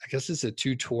cool, I guess it's a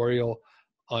tutorial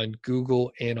on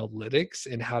Google Analytics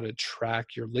and how to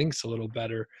track your links a little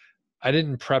better. I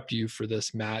didn't prep you for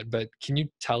this, Matt, but can you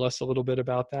tell us a little bit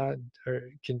about that? Or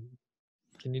can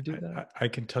you do that? I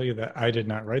can tell you that I did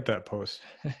not write that post.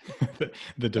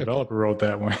 The developer wrote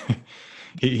that one.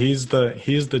 He's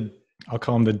the I'll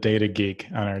call him the data geek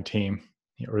on our team,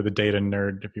 or the data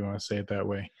nerd, if you want to say it that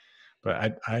way.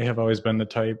 But I have always been the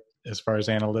type, as far as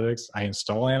analytics, I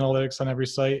install analytics on every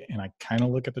site and I kind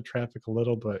of look at the traffic a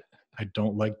little, but I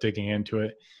don't like digging into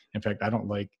it. In fact, I don't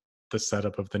like the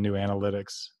setup of the new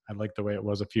analytics. I like the way it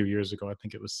was a few years ago. I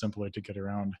think it was simpler to get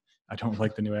around. I don't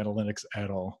like the new analytics at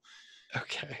all.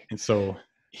 Okay. And so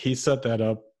he set that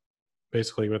up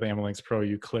basically with Amalinks Pro.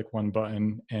 You click one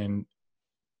button and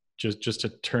just to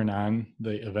turn on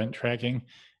the event tracking,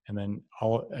 and then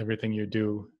everything you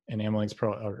do in Amalinks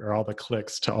Pro, or all the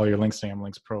clicks to all your links to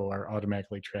Amalinks Pro, are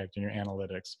automatically tracked in your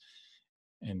analytics.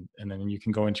 And then you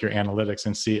can go into your analytics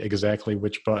and see exactly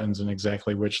which buttons and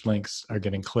exactly which links are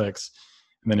getting clicks.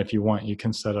 And then if you want, you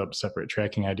can set up separate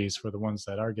tracking IDs for the ones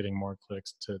that are getting more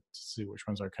clicks to see which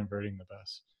ones are converting the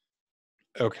best.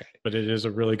 Okay. But it is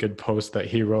a really good post that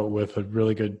he wrote with a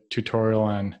really good tutorial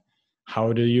on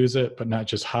how to use it, but not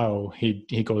just how.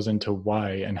 He goes into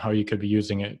why and how you could be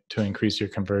using it to increase your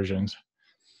conversions.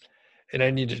 And I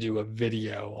need to do a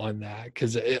video on that,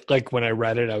 because like when I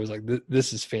read it, I was like,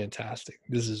 this is fantastic.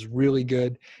 This is really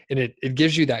good. And it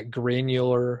gives you that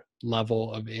granular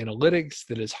level of analytics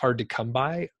that is hard to come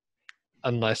by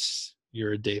unless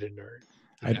you're a data nerd.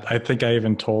 I think I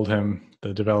even told him,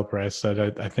 the developer, I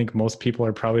said, I think most people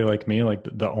are probably like me. Like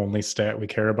the only stat we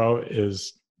care about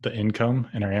is the income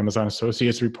in our Amazon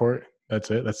Associates report. That's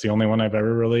it. That's the only one I've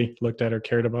ever really looked at or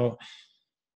cared about.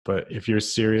 But if you're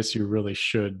serious, you really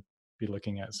should be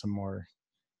looking at some more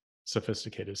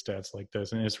sophisticated stats like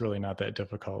this. And it's really not that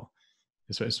difficult,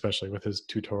 especially with his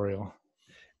tutorial.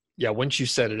 Yeah, once you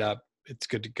set it up, it's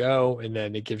good to go. And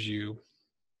then it gives you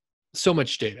so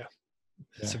much data.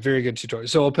 It's a very good tutorial.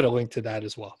 So I'll put a link to that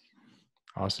as well.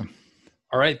 Awesome.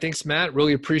 All right. Thanks, Matt.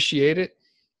 Really appreciate it.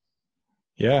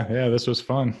 Yeah, this was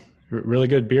fun. Really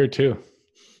good beer too.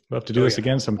 We'll have to do this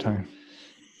again sometime.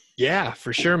 Yeah,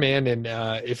 for sure, man. And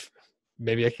if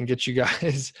maybe I can get you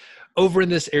guys over in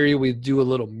this area, we do a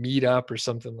little meetup or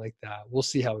something like that. We'll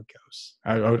see how it goes.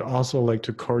 I would also like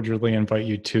to cordially invite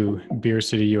you to Beer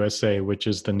City, USA, which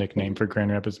is the nickname for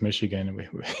Grand Rapids, Michigan.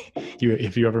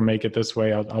 If you ever make it this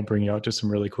way, I'll bring you out to some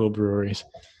really cool breweries.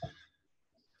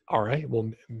 All right. Well,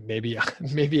 maybe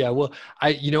I will.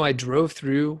 I drove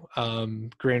through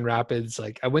Grand Rapids.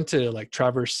 Like I went to like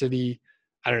Traverse City.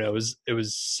 I don't know. It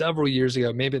was several years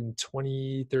ago, maybe in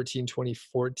 2013,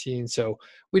 2014. So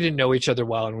we didn't know each other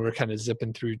well, and we were kind of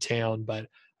zipping through town. But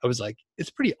I was like, it's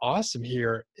pretty awesome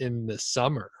here in the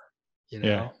summer.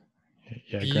 Yeah.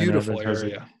 Beautiful Grand Rapids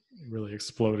area. has really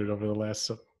exploded over the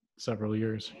last several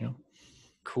years.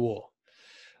 Cool.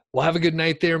 Well, have a good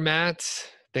night there, Matt.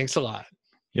 Thanks a lot.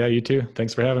 Yeah, you too.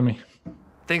 Thanks for having me.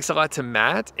 Thanks a lot to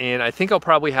Matt, and I think I'll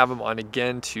probably have him on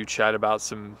again to chat about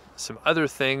some other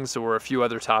things or a few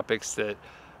other topics that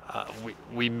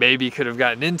we maybe could have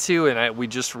gotten into, and we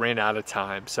just ran out of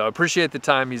time. So I appreciate the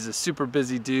time. He's a super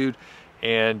busy dude,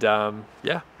 and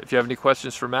yeah, if you have any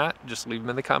questions for Matt, just leave them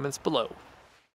in the comments below.